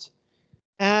 next.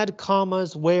 Add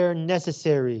commas where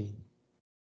necessary.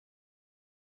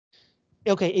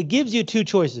 Okay, it gives you 2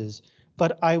 choices,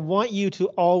 but I want you to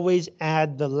always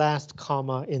add the last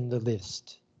comma in the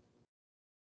list.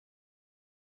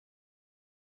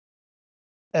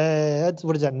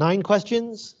 What is that, 9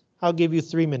 questions? I'll give you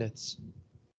 3 minutes.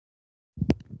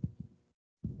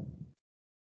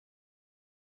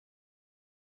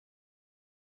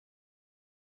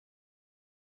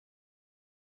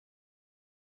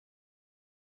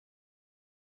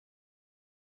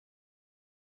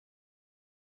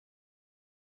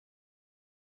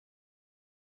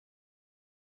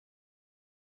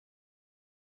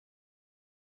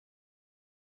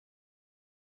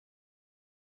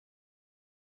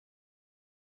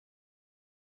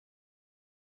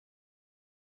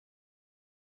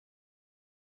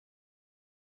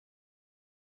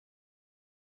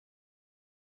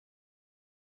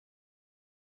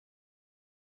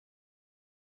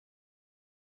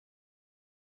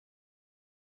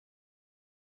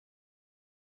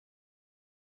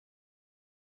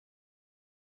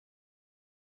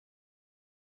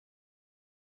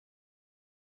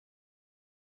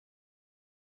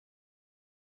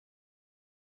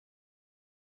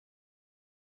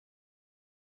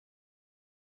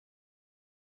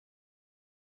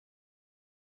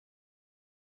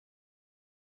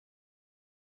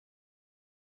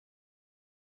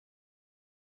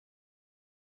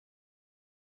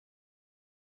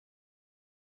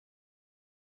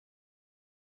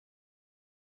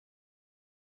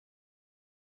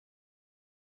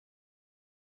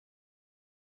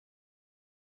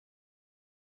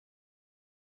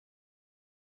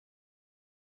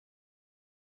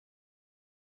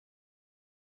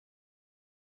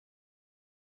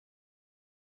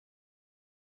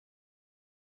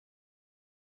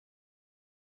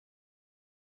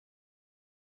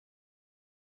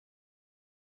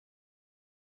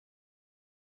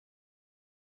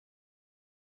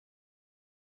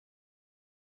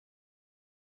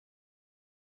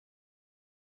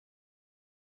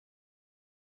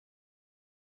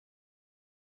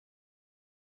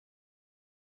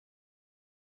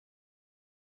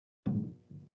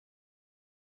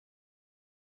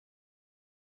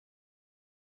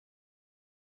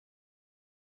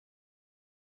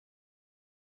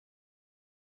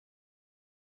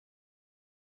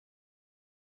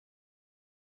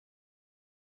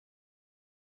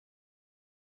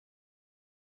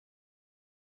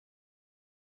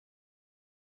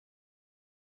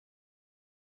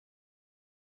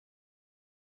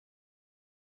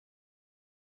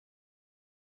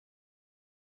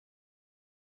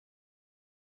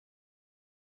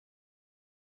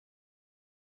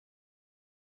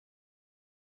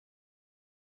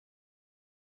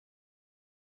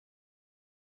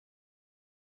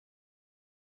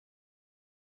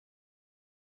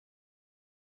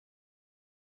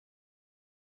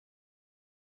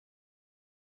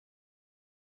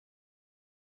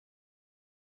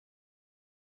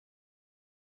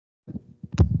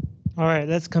 All right,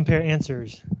 let's compare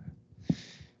answers.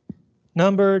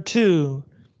 Number 2,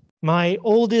 my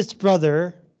oldest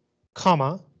brother,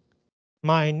 comma,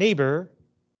 my neighbor,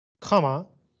 comma,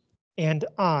 and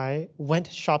I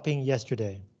went shopping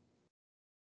yesterday.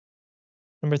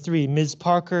 Number 3, Ms.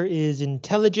 Parker is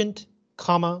intelligent,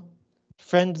 comma,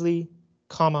 friendly,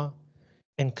 comma,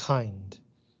 and kind.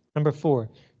 Number 4,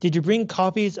 did you bring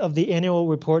copies of the annual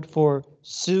report for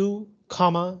Sue,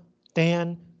 comma,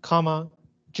 Dan, comma,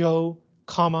 Joe,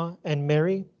 comma, and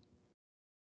Mary?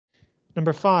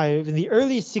 Number 5, in the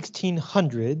early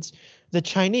 1600s, the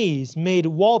Chinese made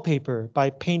wallpaper by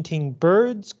painting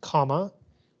birds, comma,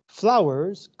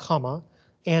 flowers, comma,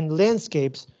 and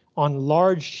landscapes on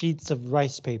large sheets of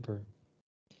rice paper.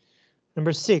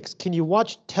 Number 6, can you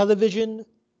watch television,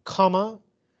 comma,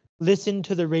 listen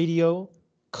to the radio,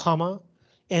 comma,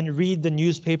 and read the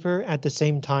newspaper at the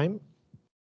same time?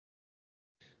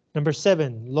 Number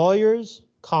 7, lawyers,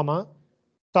 comma,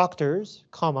 doctors,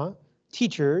 comma,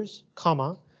 teachers,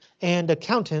 comma, and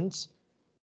accountants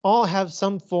all have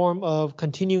some form of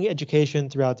continuing education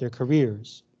throughout their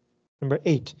careers. Number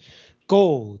 8,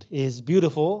 gold is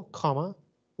beautiful, comma,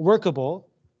 workable,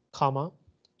 comma,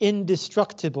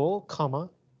 indestructible, comma,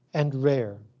 and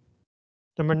rare.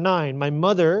 Number 9, my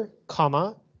mother,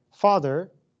 comma, father,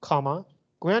 comma,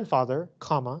 grandfather,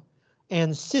 comma,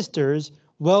 and sisters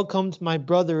welcomed my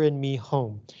brother and me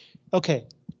home. Okay,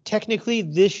 technically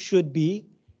this should be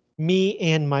me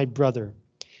and my brother.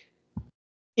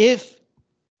 If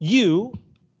you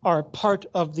are part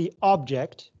of the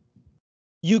object,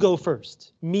 you go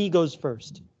first, me goes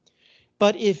first.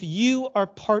 But if you are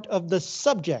part of the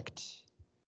subject,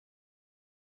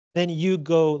 then you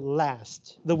go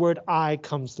last. The word I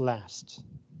comes last.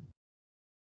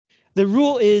 The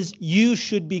rule is you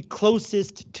should be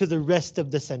closest to the rest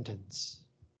of the sentence.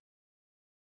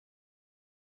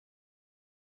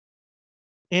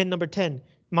 And number 10,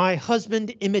 my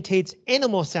husband imitates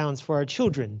animal sounds for our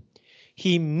children.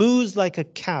 He moos like a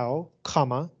cow,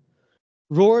 comma,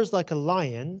 roars like a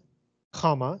lion,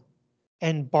 comma,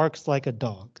 and barks like a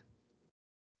dog.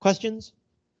 Questions?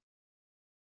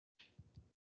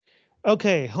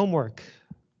 Okay, homework.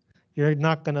 You're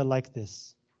not gonna like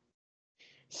this.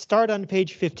 Start on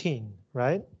page 15,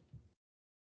 right?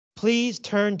 Please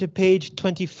turn to page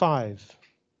 25.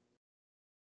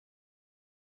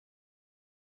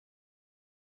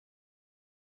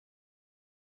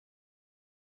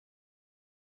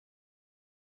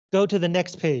 Go to the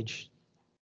next page.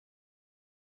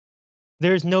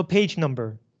 There's no page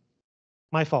number.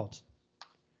 My fault.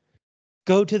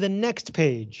 Go to the next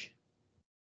page.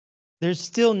 There's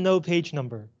still no page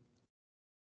number.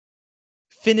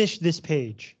 Finish this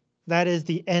page. That is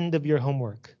the end of your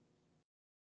homework.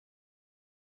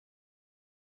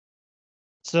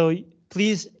 So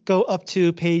please go up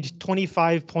to page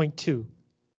 25.2.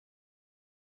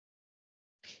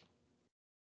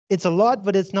 It's a lot,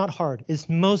 but it's not hard. It's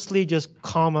mostly just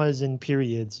commas and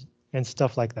periods and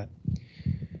stuff like that.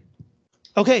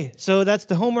 Okay, so that's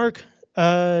the homework.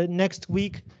 Next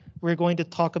week, we're going to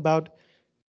talk about,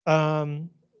 I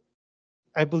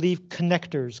believe,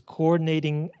 connectors,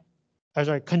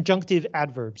 conjunctive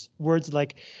adverbs, words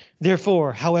like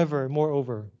therefore, however,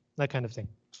 moreover, that kind of thing.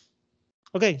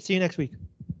 Okay, see you next week.